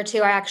next year or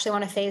two, I actually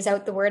want to phase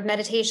out the word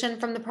meditation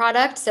from the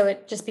product, so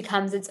it just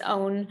becomes its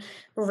own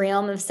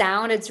realm of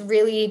sound. It's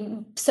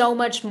really so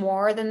much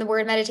more than the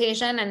word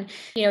meditation. And,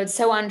 it's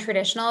so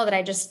untraditional that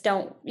I just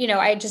don't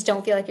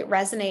feel like it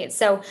resonates.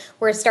 So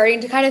we're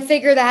starting to kind of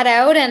figure that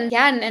out,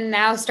 and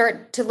now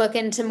start to look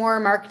into more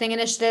marketing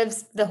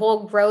initiatives. The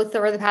whole growth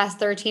over the past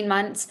 13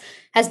 months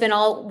has been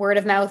all word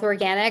of mouth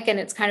organic. And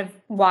it's kind of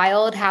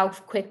wild how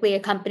quickly a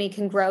company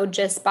can grow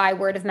just by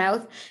word of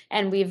mouth.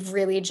 And we've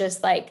really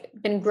just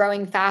been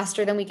growing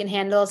faster than we can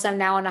handle. So I'm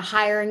now on a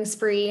hiring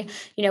spree.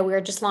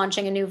 We're just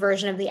launching a new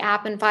version of the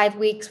app in 5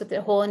 weeks with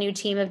a whole new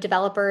team of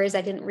developers.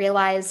 I didn't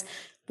realize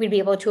we'd be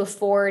able to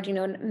afford, an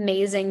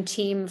amazing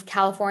team of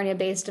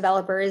California-based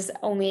developers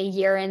only a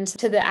year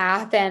into the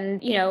app. And,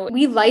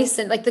 we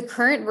license, the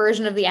current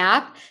version of the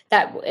app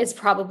that is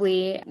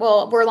probably,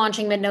 we're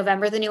launching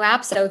mid-November, the new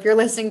app. So if you're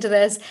listening to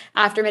this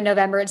after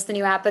mid-November, it's the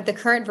new app. But the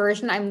current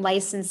version I'm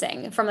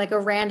licensing from a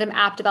random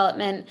app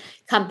development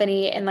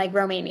company in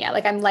Romania.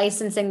 I'm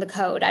licensing the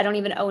code. I don't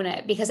even own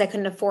it because I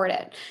couldn't afford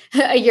it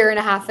a year and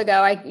a half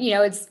ago.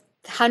 It's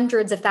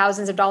hundreds of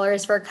thousands of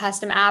dollars for a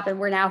custom app. And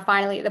we're now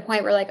finally at the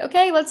point where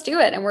okay, let's do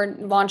it. And we're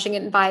launching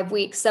it in 5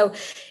 weeks. So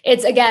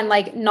it's, again,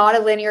 not a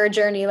linear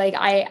journey.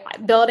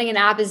 Building an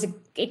app is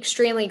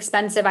extremely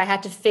expensive. I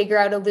had to figure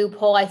out a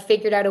loophole. I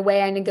figured out a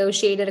way. I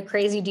negotiated a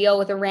crazy deal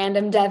with a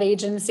random dev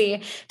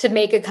agency to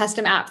make a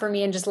custom app for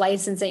me and just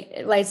license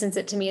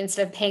it to me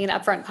instead of paying an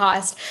upfront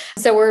cost.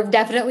 So we're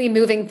definitely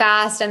moving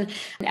fast and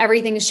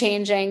everything's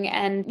changing.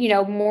 And,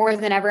 more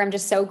than ever, I'm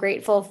just so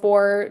grateful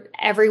for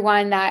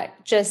everyone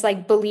that just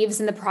like believes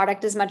in the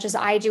product as much as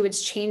I do.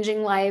 It's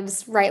changing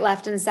lives right,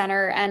 left, and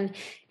center. And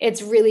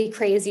it's really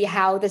crazy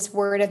how this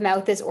word of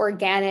mouth, this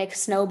organic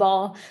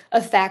snowball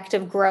effect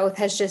of growth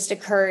has just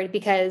occurred,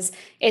 because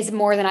it's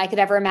more than I could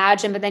ever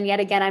imagine. But then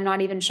yet again, I'm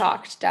not even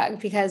shocked, Doug,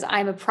 because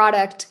I'm a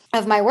product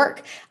of my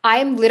work.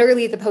 I'm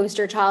literally the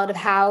poster child of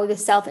how the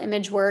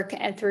self-image work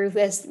and through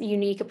this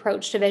unique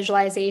approach to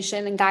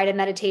visualization and guided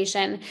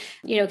meditation,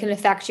 can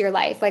affect your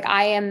life. Like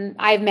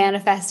I've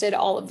manifested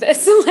all of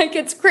this. Like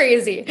it's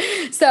crazy.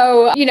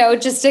 So,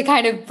 just to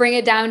kind of bring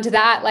it down to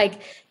that,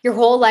 like your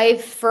whole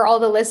life, for all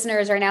the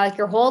listeners right now, like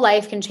your whole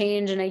life can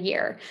change in a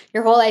year.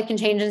 Your whole life can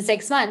change in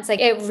 6 months. Like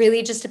it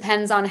really just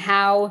depends on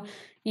how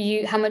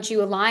much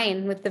you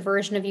align with the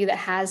version of you that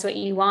has what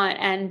you want.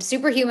 And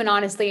Superhuman,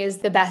 honestly, is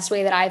the best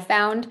way that I've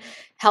found.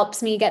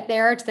 Helps me get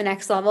there to the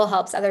next level,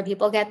 helps other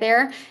people get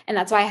there. And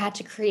that's why I had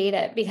to create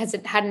it, because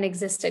it hadn't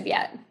existed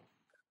yet.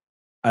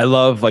 I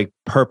love like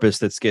purpose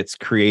that gets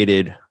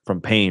created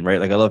from pain, right?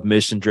 Like I love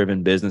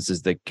mission-driven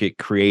businesses that get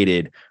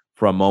created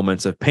from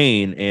moments of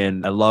pain.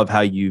 And I love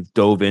how you've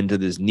dove into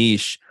this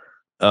niche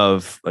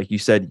of, like you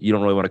said, you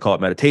don't really want to call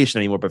it meditation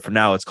anymore, but for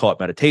now let's call it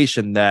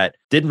meditation, that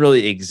didn't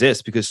really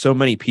exist because so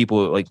many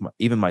people, like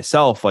even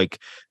myself, like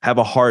have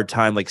a hard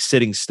time like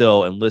sitting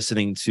still and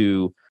listening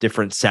to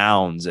different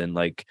sounds and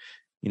like,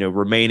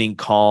 remaining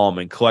calm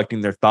and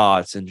collecting their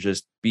thoughts and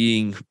just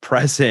being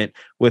present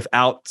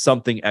without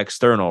something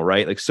external,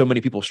 right? Like so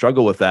many people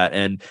struggle with that.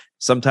 And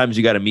sometimes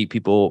you got to meet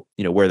people,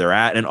 where they're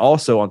at. And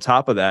also on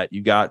top of that,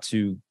 you got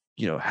to,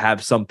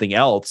 have something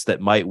else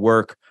that might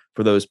work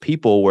for those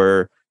people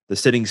where the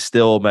sitting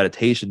still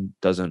meditation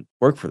doesn't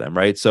work for them,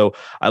 right? So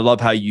I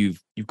love how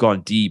you've gone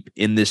deep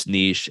in this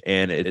niche,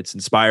 and it's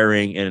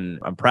inspiring, and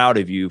I'm proud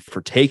of you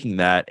for taking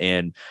that,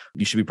 and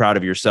you should be proud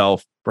of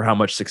yourself for how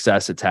much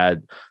success it's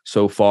had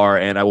so far.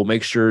 And I will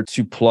make sure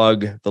to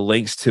plug the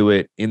links to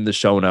it in the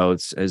show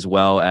notes, as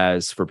well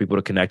as for people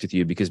to connect with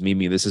you, because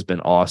Mimi, this has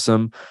been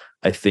awesome.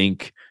 I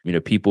think,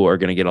 people are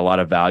going to get a lot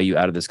of value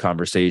out of this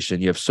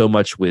conversation. You have so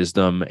much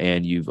wisdom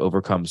and you've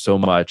overcome so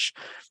much.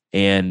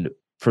 And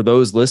for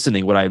those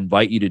listening, what I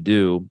invite you to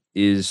do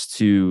is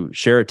to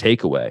share a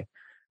takeaway.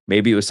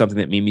 Maybe it was something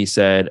that Mimi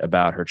said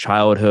about her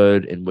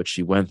childhood and what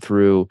she went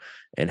through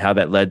and how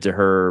that led to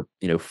her,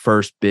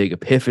 first big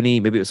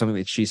epiphany. Maybe it was something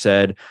that she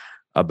said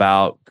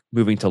about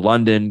moving to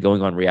London,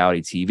 going on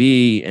reality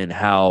TV, and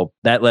how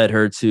that led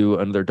her to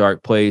another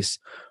dark place.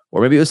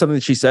 Or maybe it was something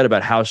that she said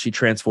about how she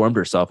transformed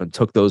herself and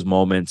took those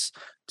moments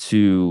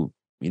to,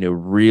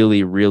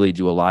 really, really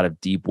do a lot of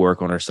deep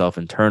work on herself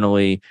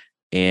internally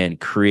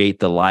and create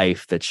the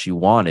life that she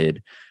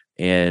wanted,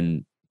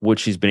 and what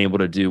she's been able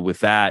to do with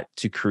that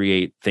to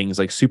create things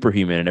like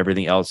Superhuman and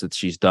everything else that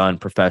she's done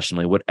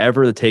professionally.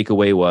 Whatever the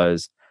takeaway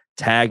was,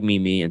 tag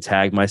Mimi and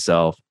tag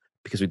myself,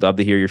 because we'd love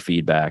to hear your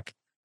feedback.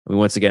 And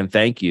once again,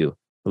 thank you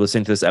for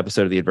listening to this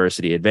episode of The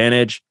Adversity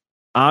Advantage.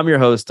 I'm your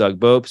host, Doug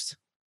Bopst.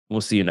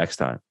 We'll see you next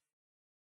time.